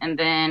events. And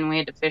then we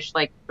had to fish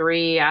like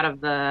 3 out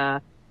of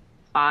the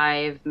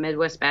 5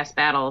 Midwest Bass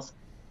Battles.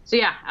 So,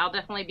 yeah, I'll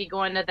definitely be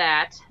going to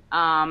that.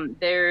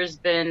 There's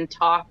been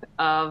talk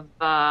of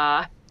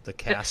the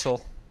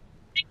castle.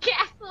 The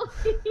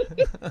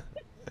castle.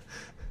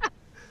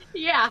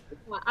 Yeah,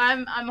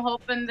 I'm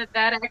hoping that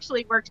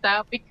actually works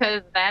out,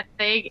 because that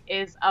thing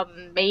is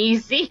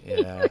amazing.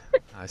 Yeah,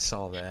 I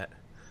saw that.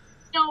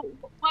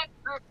 What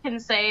group can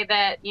say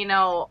that,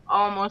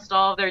 almost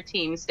all of their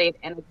teams stayed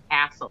in a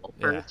castle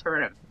for a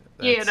tournament?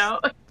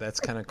 That's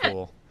kind of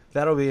cool.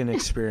 That'll be an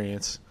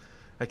experience.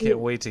 I can't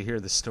wait to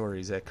hear the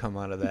stories that come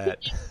out of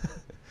that.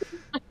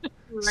 Right?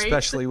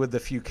 Especially with the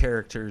few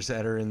characters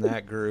that are in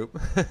that group.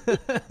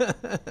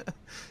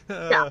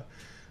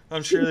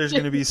 I'm sure there's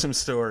going to be some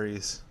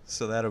stories,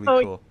 so that'll be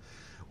cool.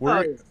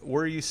 Where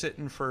are you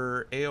sitting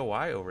for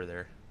AOI over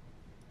there?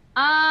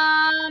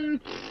 I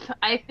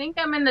think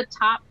I'm in the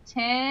top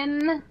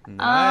 10.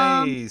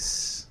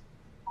 Nice.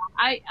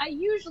 I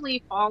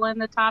usually fall in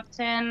the top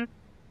 10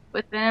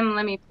 with them.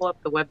 Let me pull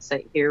up the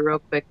website here real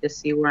quick to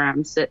see where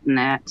I'm sitting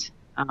at.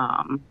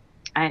 I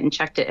hadn't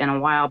checked it in a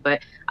while,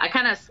 but I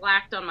kind of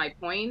slacked on my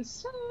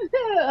points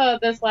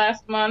this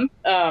last month.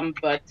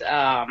 But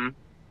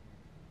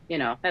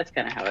that's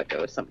kind of how it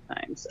goes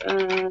sometimes.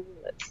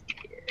 Let's see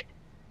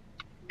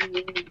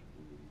here.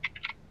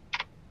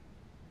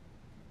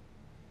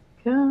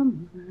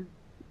 Come on.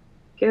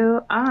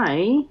 Go.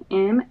 I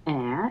am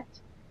at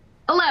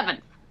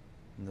 11th.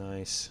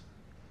 Nice.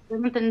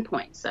 11th in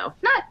points, so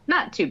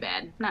not too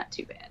bad. Not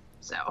too bad.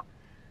 So,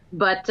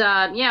 but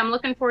yeah, I'm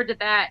looking forward to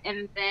that.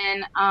 And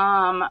then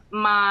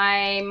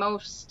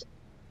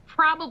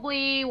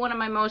probably one of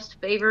my most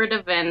favorite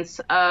events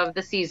of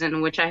the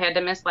season, which I had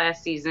to miss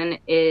last season,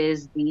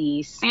 is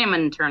the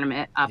salmon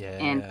tournament up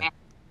in. Yeah.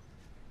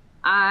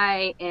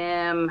 I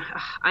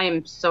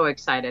am so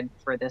excited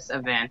for this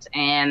event,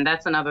 and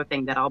that's another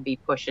thing that I'll be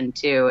pushing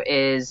too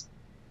is,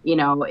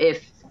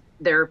 if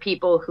there are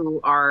people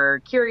who are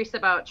curious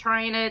about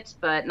trying it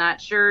but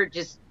not sure,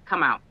 just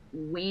come out.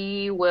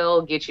 We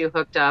will get you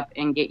hooked up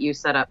and get you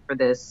set up for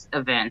this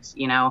event,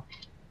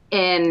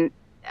 and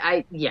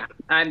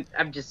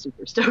I'm just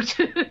super stoked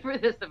for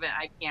this event.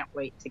 I can't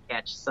wait to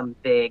catch some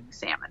big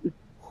salmon.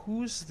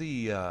 Who's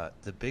the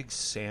big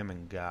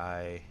salmon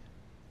guy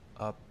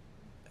up?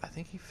 I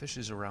think he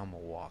fishes around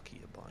Milwaukee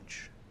a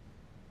bunch.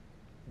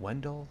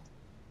 Wendell?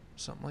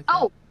 Something like that?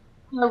 Oh,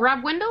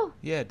 Rob Wendell?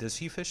 Yeah, does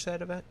he fish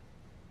that event?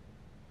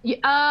 Yeah,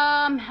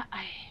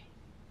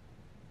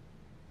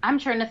 I'm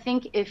trying to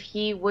think if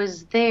he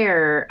was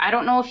there. I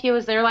don't know if he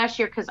was there last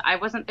year because I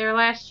wasn't there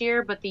last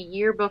year, but the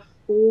year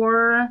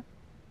before,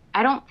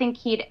 I don't think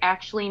he'd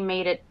actually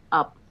made it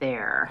up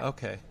there.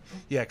 Okay.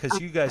 Yeah, because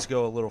you guys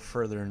go a little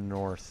further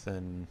north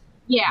than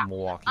Yeah.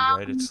 Milwaukee,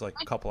 right? It's like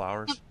a couple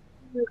hours.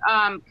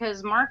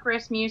 Because Mark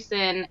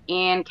Rasmussen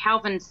and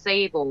Calvin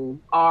Sable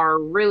are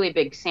really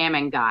big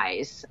salmon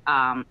guys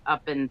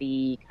up in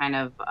the kind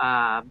of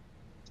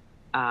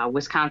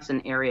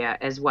Wisconsin area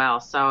as well.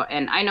 So,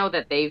 and I know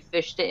that they've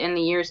fished it in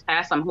the years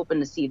past. I'm hoping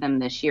to see them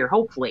this year,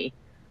 hopefully.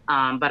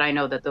 But I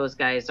know that those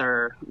guys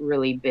are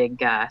really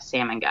big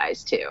salmon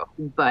guys too.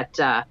 But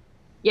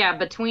yeah,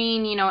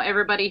 between,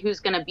 everybody who's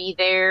going to be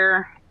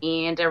there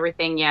and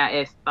everything, yeah,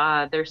 if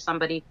there's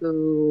somebody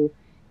who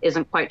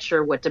isn't quite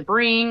sure what to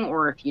bring,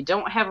 or if you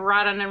don't have a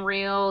rod and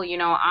reel,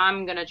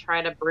 I'm going to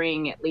try to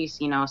bring at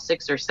least,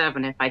 6 or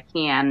 7 if I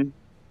can,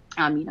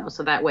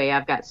 so that way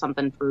I've got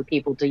something for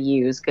people to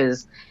use,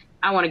 because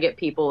I want to get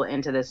people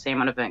into this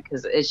salmon event,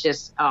 because it's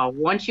just,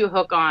 once you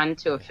hook on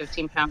to a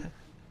 15-pound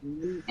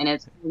and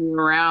it's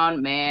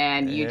around,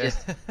 man, you just...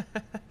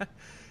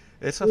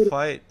 It's a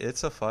fight.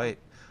 It's a fight.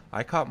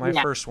 I caught my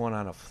first one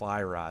on a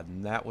fly rod,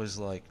 and that was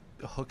like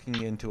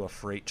hooking into a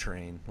freight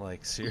train.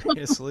 Like,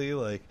 seriously,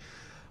 like...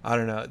 I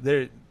don't know.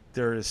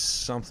 There is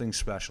something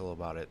special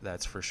about it.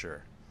 That's for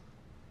sure.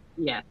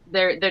 Yeah,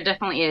 there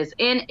definitely is.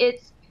 And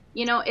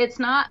it's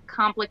not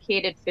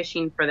complicated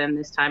fishing for them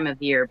this time of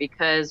year,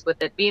 because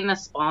with it being the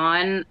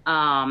spawn,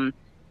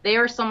 they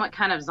are somewhat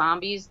kind of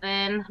zombies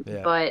then,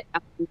 but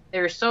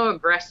they're so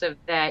aggressive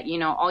that,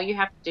 all you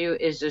have to do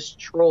is just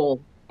troll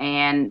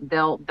and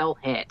they'll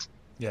hit.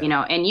 Yeah.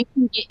 And you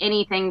can get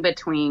anything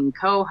between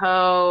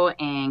coho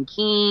and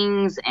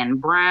kings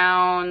and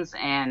browns,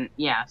 and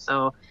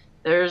so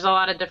there's a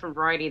lot of different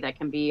variety that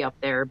can be up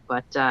there.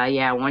 But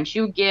once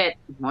you get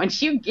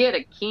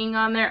a king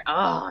on there,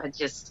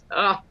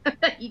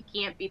 you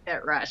can't beat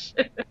that rush.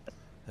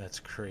 That's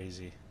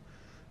crazy.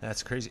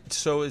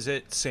 So is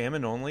it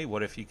salmon only?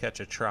 What if you catch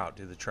a trout?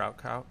 Do the trout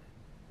count?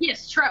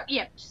 Yes, trout.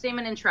 Yep,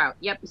 salmon and trout.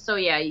 Yep. So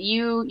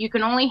you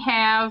can only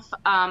have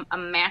a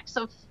max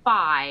of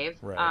 5.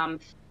 Right.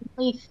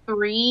 Only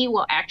 3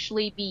 will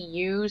actually be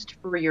used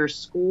for your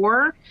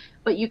score,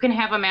 but you can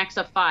have a max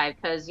of 5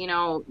 because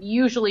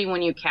usually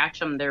when you catch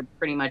them, they're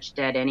pretty much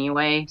dead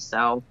anyway.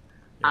 So,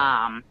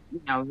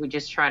 we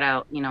just try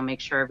to make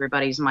sure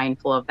everybody's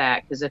mindful of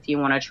that, because if you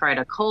want to try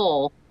to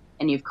cull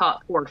and you've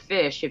caught 4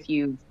 fish, if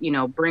you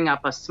bring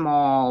up a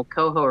small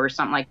coho or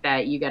something like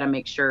that, you got to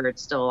make sure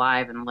it's still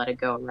alive and let it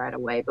go right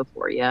away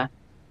before you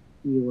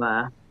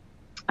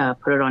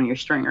put it on your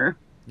stringer.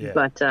 Yeah.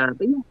 But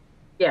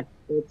yeah,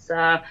 it's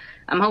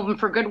I'm hoping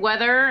for good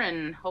weather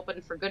and hoping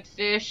for good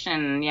fish,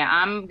 and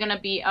I'm gonna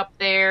be up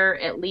there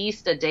at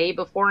least a day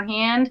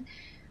beforehand,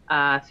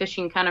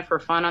 fishing kind of for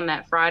fun on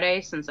that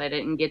Friday since I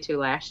didn't get to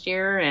last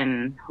year,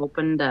 and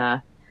hoping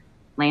to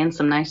land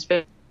some nice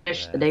fish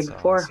the day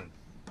before. Awesome.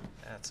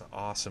 That's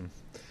awesome.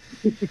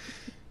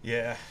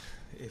 Yeah,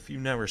 if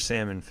you've never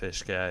salmon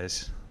fished,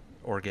 guys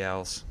or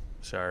gals,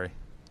 sorry,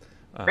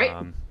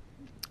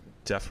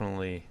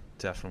 definitely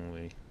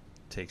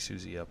take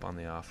Susie up on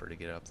the offer to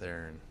get up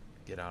there and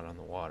get out on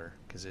the water,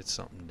 because it's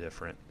something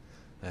different.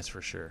 That's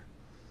for sure.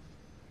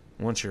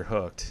 Once you're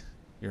hooked,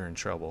 you're in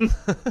trouble.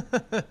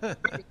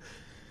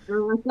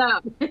 What's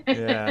up?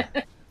 Yeah,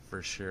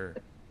 for sure.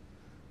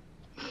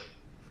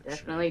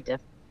 Definitely.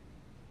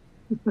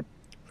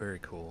 Very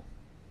cool.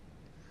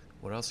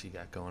 What else you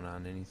got going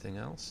on? Anything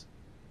else?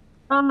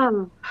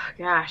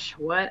 Gosh,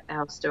 what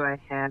else do I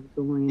have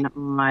going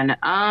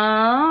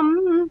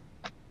on?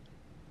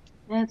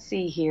 Let's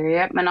see here.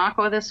 Yep,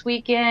 Minocqua this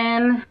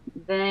weekend.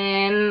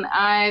 Then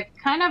I've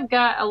kind of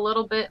got a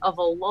little bit of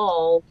a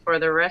lull for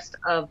the rest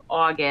of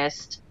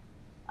August.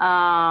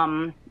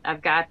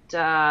 I've got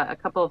a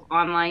couple of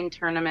online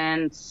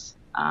tournaments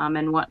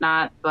and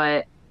whatnot,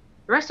 but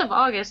the rest of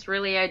August,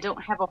 really, I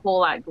don't have a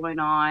whole lot going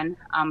on.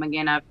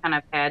 Again, I've kind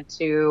of had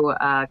to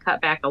cut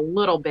back a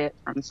little bit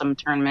from some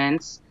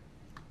tournaments.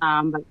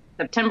 But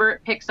September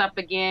it picks up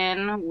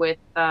again with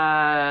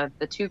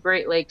the 2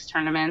 Great Lakes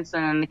tournaments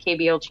and the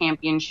KBL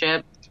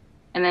Championship.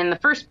 And then the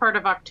first part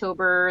of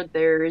October,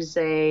 there's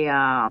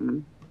I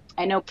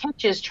know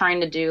Ketch is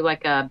trying to do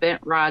like a Bent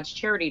Rods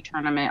charity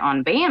tournament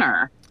on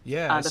Banner.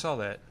 Yeah, I saw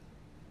that.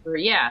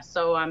 Yeah,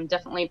 so I'm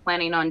definitely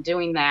planning on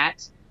doing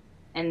that.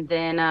 And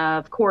then,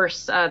 of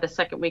course, the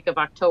second week of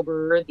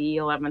October, the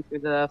 11th through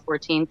the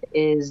 14th,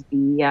 is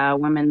the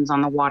Women's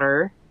on the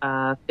Water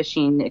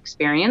fishing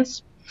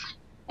experience.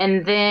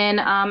 And then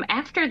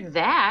after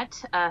that,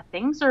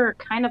 things are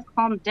kind of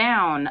calmed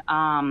down.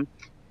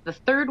 The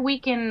third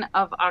weekend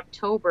of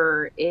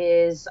October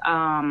is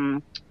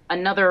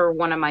another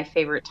one of my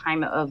favorite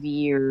time of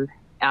year.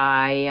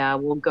 I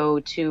will go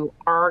to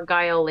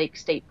Argyle Lake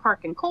State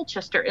Park in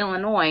Colchester,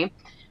 Illinois,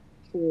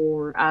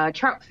 for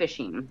trout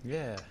fishing.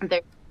 Yeah.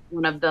 They're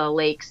one of the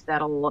lakes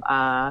that'll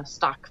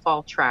stock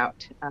fall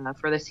trout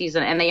for the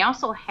season. And they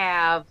also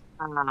have,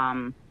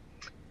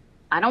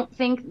 I don't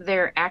think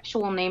their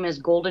actual name is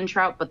golden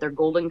trout, but they're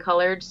golden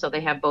colored. So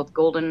they have both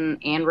golden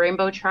and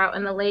rainbow trout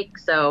in the lake.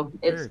 So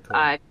it's, Very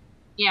cool.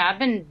 yeah, I've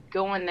been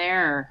going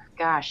there,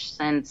 gosh,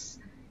 since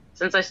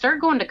I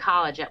started going to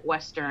college at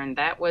Western.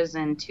 That was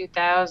in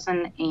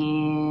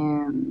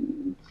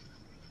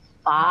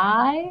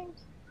 2005.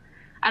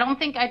 I don't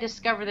think I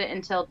discovered it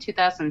until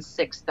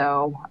 2006,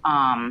 though.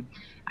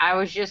 I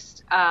was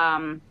just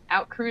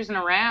out cruising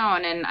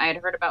around, and I had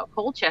heard about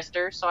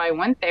Colchester, so I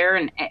went there,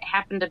 and it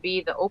happened to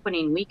be the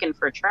opening weekend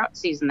for trout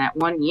season that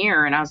one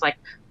year, and I was like,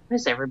 what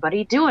is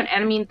everybody doing?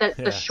 And I mean,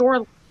 the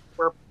shore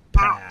were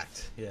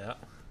packed. Yeah.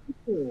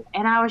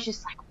 And I was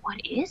just like,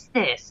 what is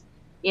this?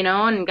 You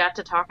know, and got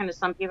to talking to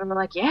some people, and they're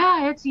like,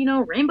 yeah, it's, you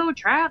know, rainbow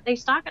trout. They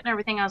stock it and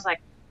everything. I was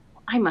like,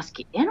 I must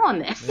get in on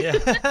this.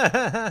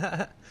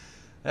 Yeah.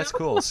 That's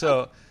cool.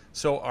 So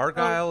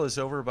Argyle is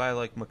over by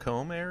like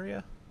Macomb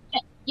area?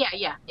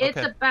 Yeah.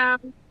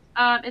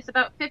 It's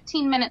about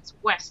 15 minutes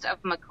west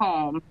of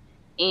Macomb.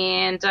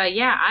 And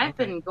I've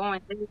been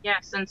going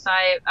since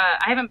I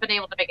haven't been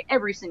able to make it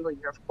every single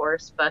year, of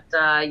course, but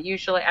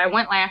usually I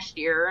went last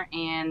year,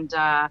 and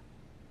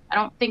I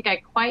don't think I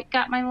quite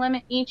got my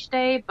limit each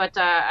day, but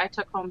I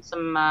took home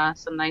some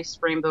nice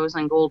rainbows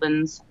and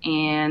goldens,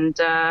 and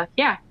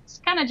it's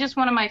kind of just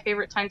one of my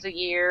favorite times of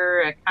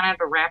year. Kind of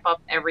to wrap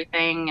up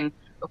everything, and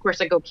of course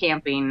I go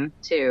camping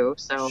too.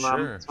 So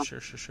Sure.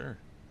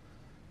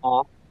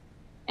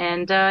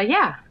 And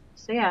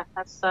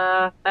that's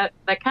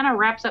that kind of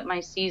wraps up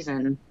my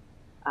season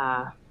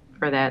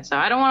for that. So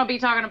I don't want to be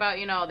talking about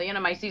the end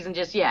of my season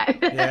just yet.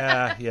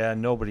 Yeah.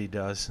 Nobody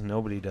does.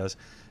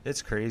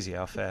 It's crazy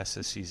how fast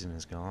this season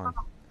has gone.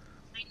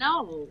 I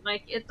know.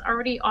 Like, it's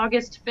already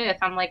August 5th.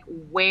 I'm like,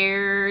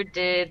 where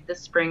did the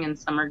spring and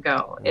summer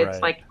go?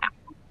 It's like,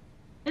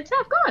 it's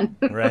half gone.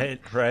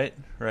 Right.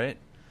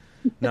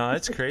 No,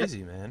 it's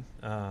crazy, man.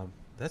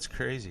 That's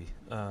crazy.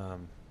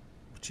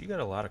 But you got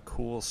a lot of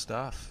cool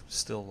stuff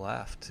still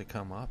left to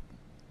come up,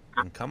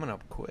 and coming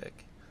up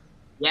quick.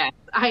 Yeah,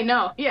 I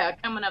know. Yeah,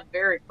 coming up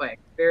very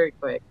quick.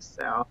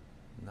 So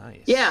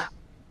nice. Yeah.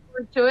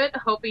 To it,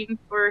 hoping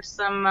for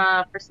some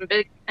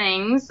big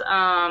things.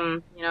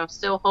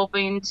 Still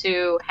hoping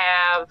to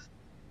have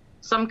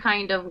some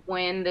kind of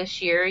win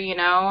this year.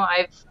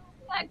 I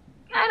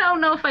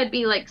don't know if I'd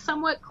be like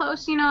somewhat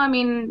close.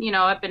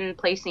 I've been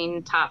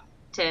placing top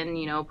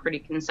 10,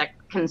 pretty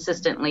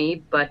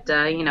consistently, but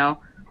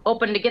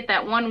hoping to get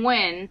that one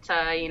win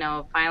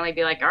to finally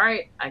be like, all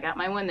right, I got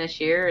my win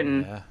this year,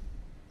 and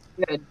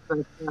good. But,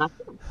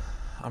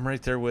 I'm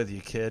right there with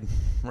you, kid.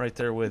 I'm right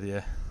there with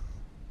you.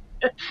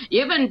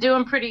 You've been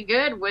doing pretty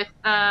good with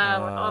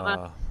all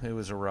the. It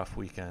was a rough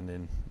weekend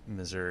in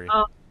Missouri.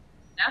 Oh,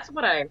 that's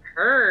what I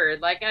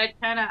heard. Like,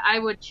 I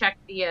would check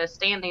the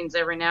standings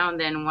every now and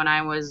then when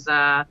I was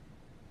out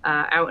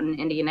in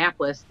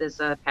Indianapolis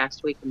this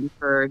past weekend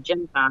for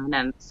Gen Con.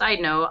 And side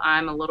note,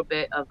 I'm a little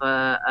bit of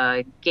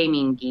a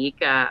gaming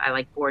geek. I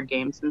like board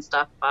games and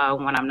stuff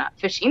when I'm not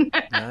fishing.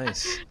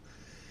 Nice.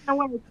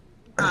 So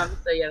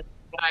that's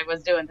what I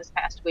was doing this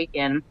past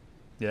weekend.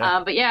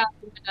 Yeah. But I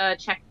would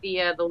check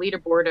the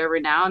leaderboard every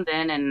now and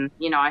then, and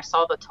I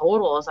saw the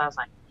totals. I was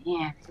like,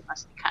 man, it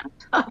must be kind of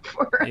tough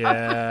for us.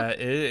 Yeah,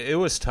 it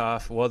was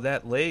tough. Well,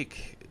 that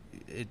lake,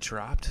 it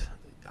dropped.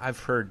 I've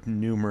heard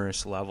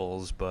numerous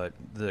levels, but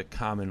the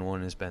common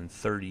one has been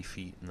 30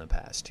 feet in the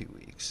past 2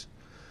 weeks.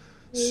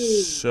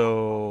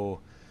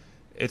 So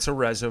it's a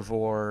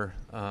reservoir.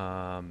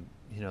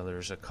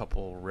 There's a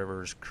couple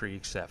rivers,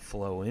 creeks that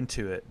flow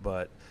into it,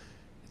 but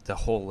the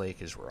whole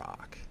lake is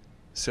rock.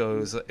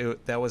 So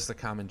that was the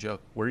common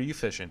joke. Where are you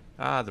fishing?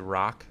 The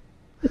rock.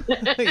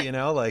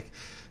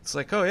 It's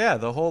like, oh yeah,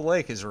 the whole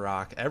lake is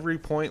rock. Every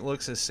point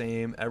looks the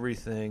same,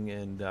 everything.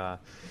 And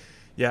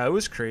it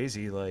was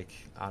crazy. Like,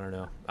 I don't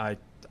know. I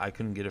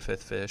couldn't get a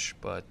fifth fish,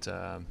 but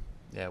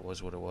it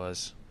was what it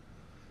was.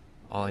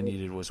 All I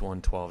needed was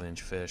one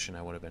 12-inch fish, and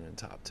I would have been in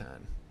top 10.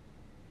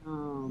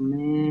 Oh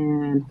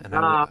man. And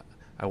I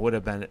would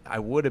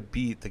have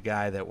beat the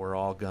guy that we're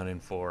all gunning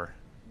for.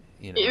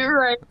 You're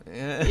right.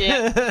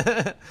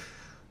 Yeah.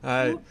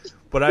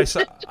 But I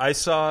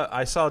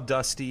saw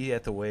Dusty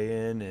at the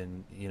weigh-in,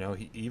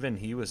 and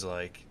he was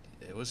like,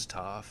 it was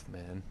tough,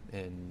 man,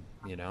 and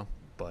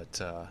but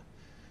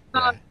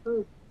yeah.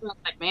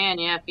 Like, man,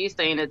 yeah, if he's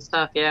saying it's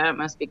tough, yeah, it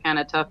must be kind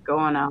of tough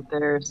going out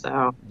there.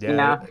 So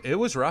Yeah, it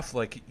was rough.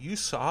 Like, you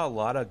saw a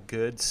lot of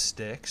good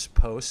sticks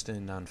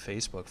posting on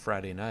Facebook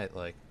Friday night,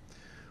 like,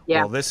 yeah,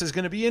 well, this is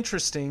going to be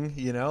interesting,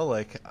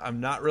 like, I'm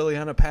not really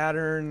on a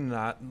pattern,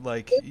 not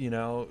like,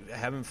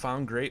 haven't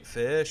found great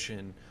fish,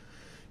 and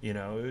it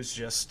was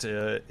just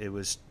it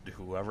was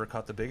whoever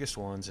caught the biggest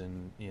ones,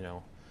 and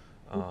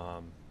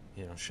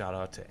shout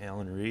out to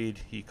Alan Reed.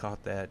 He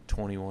caught that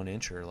 21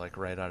 incher like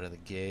right out of the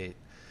gate.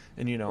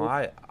 And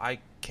I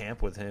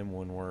camp with him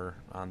when we're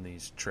on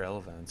these trail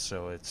events,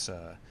 so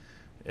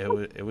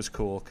it was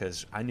cool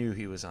because I knew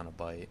he was on a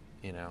bite,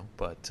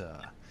 but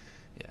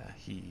yeah,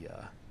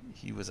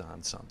 he was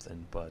on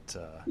something, but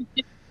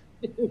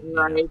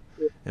right.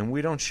 and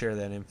we don't share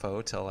that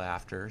info till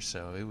after,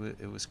 so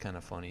it was kind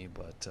of funny,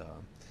 but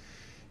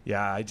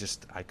yeah, I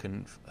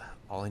couldn't.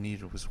 All I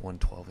needed was one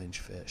 12-inch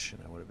fish,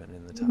 and I would have been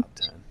in the top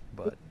 10.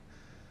 But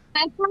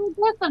that's how it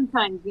goes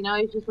sometimes,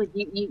 it's just like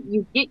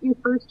you get your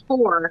first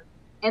 4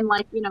 in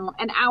like,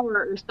 an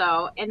hour or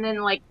so. And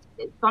then like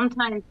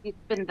sometimes you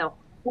spend the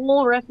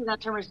whole rest of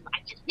that term, I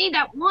just need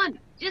that one,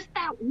 just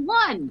that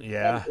one.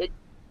 Yeah. And it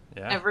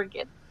never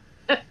gets.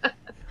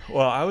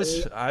 Well,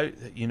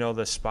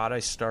 the spot I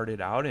started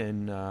out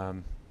in,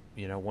 one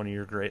of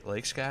your Great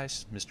Lakes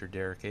guys, Mr.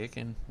 Derek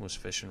Aiken, was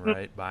fishing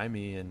right by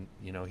me, and,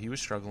 he was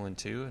struggling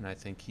too. And I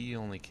think he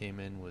only came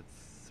in with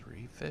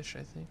 3 fish,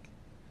 I think.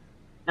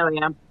 Oh,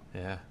 yeah.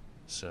 Yeah.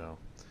 So,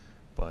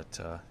 but,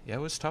 yeah, it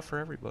was tough for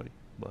everybody,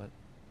 but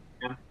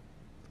yeah.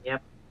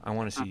 Yep. I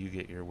want to see you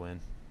get your win.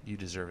 You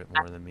deserve it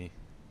more than me.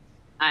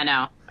 I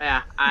know.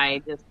 Yeah.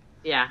 I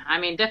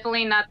mean,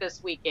 definitely not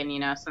this weekend,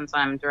 since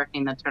I'm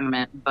directing the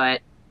tournament,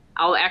 but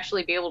I'll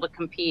actually be able to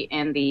compete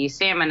in the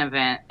salmon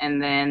event,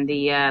 and then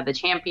the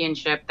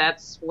championship.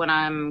 That's what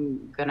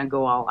I'm going to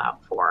go all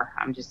out for.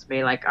 I'm just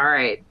be like, all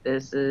right,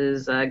 this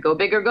is go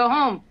big or go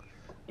home.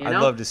 I'd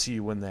love to see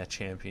you win that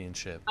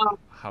championship. Oh,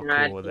 how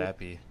God. Cool would that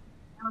be?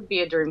 That would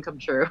be a dream come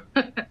true.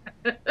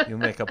 You'll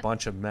make a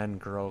bunch of men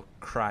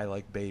cry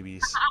like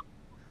babies.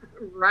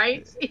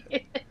 Right?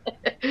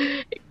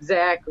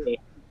 Exactly.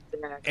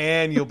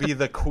 And you'll be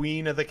the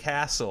queen of the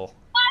castle.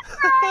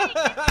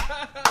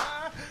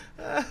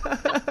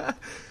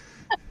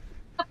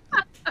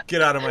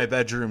 Get out of my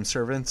bedroom,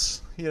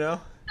 servants, Yeah,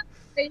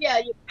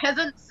 you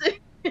peasants.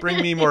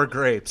 Bring me more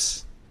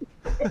grapes.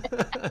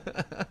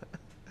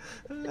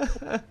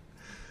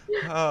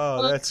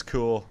 Oh, that's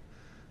cool.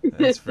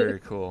 That's very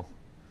cool.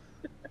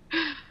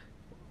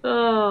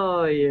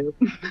 Oh, you.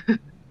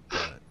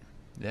 But,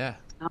 yeah.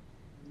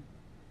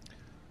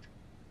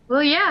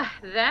 Well, yeah,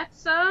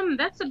 that's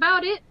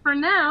about it for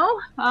now.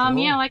 Cool.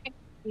 Yeah, like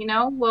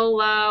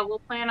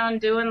we'll plan on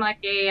doing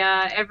like a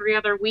every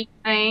other week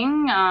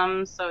thing.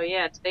 So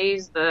yeah,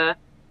 today's the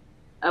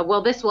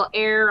this will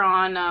air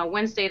on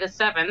Wednesday the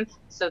 7th.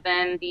 So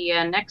then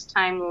the next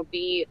time will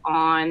be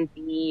on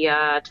the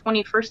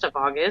 21st of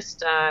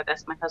August.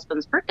 That's my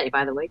husband's birthday,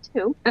 by the way,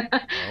 too.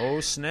 Oh,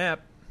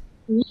 snap.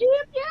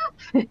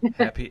 Yep.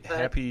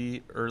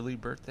 Happy early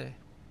birthday.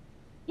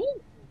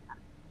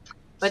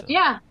 But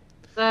yeah,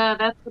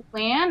 that's the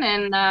plan,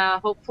 and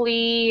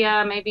hopefully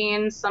maybe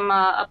in some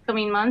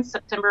upcoming months,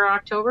 September,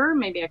 October,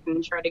 maybe I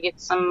can try to get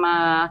some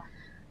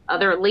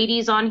other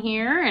ladies on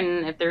here.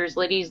 And if there's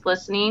ladies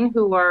listening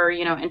who are,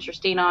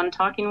 interested on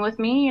talking with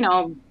me,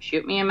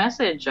 shoot me a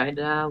message. I'd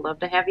love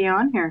to have you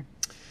on here.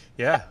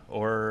 Yeah,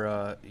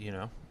 or,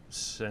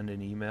 send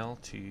an email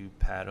to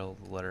paddle,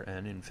 the letter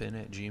N, and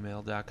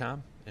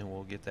fin@gmail.com, and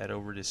we'll get that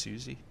over to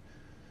Susie.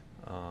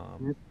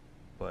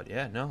 But,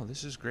 yeah, no,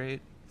 this is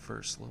great.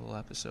 First little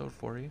episode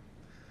for you.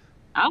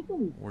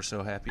 Awesome. We're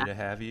so happy to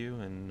have you,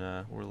 and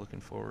we're looking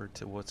forward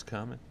to what's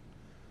coming.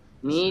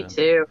 Me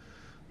too.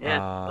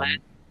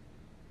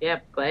 Yeah,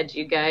 glad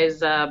you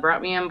guys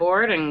brought me on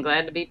board, and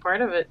glad to be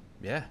part of it.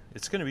 Yeah,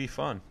 it's going to be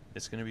fun.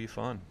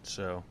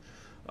 So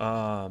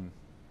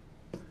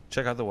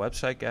check out the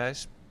website,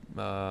 guys.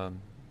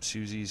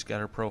 Susie's got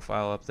her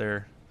profile up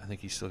there. I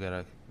think we still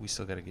gotta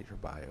get your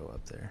bio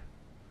up there.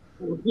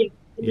 Yeah.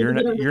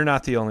 You're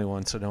not the only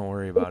one, so don't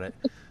worry about it.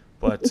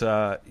 But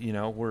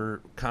we're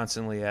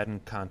constantly adding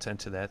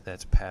content to that.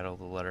 That's paddle,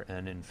 the letter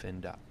N, and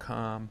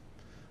fin.com.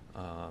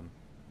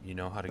 You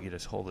know how to get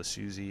us hold of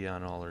Susie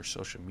on all her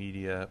social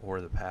media or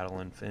the paddle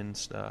and fin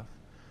stuff.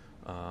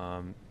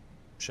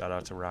 Shout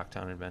out to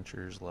Rocktown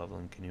Adventures,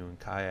 Loveland Canoe and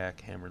Kayak,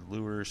 Hammered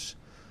Lures,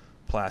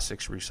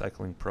 Plastics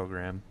Recycling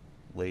Program.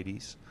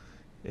 Ladies,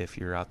 if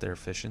you're out there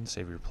fishing,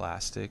 save your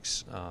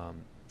plastics,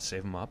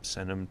 save them up,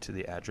 send them to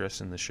the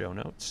address in the show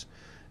notes,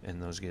 and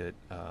those get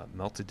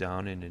melted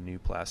down into new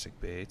plastic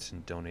baits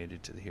and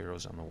donated to the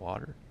Heroes on the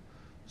Water.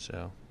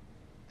 So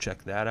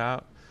check that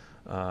out.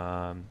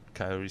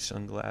 Coyote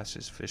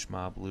Sunglasses, Fish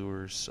Mob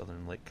Lures,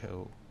 Southern Lake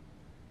Co.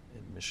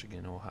 and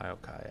Michigan, Ohio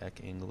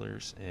Kayak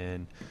Anglers,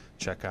 and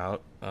check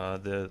out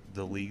the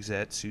leagues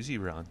that Susie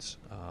runs.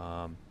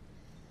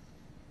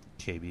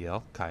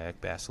 KBL, Kayak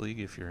Bass League,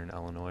 if you're in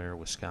Illinois or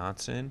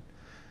Wisconsin,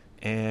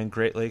 and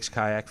Great Lakes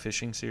Kayak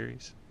Fishing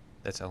Series.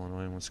 That's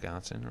Illinois and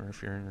Wisconsin, or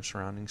if you're in a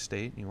surrounding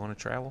state and you want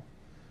to travel,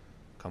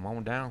 come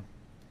on down.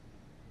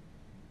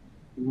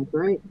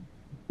 Great.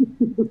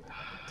 Did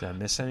I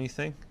miss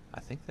anything? I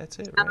think that's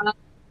it, right?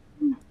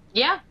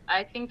 Yeah,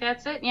 I think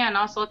that's it. Yeah, and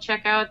also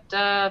check out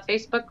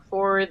Facebook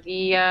for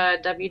the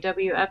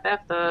WWFF,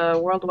 the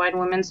Worldwide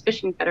Women's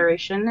Fishing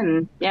Federation,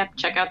 and yeah,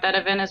 check out that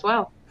event as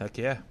well. Heck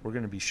yeah, we're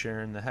going to be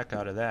sharing the heck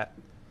out of that.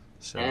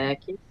 So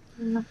Heck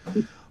yeah.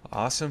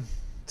 awesome.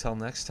 Till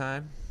next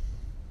time,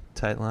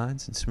 tight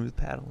lines and smooth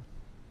paddling.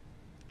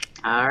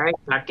 All right,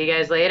 talk to you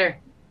guys later.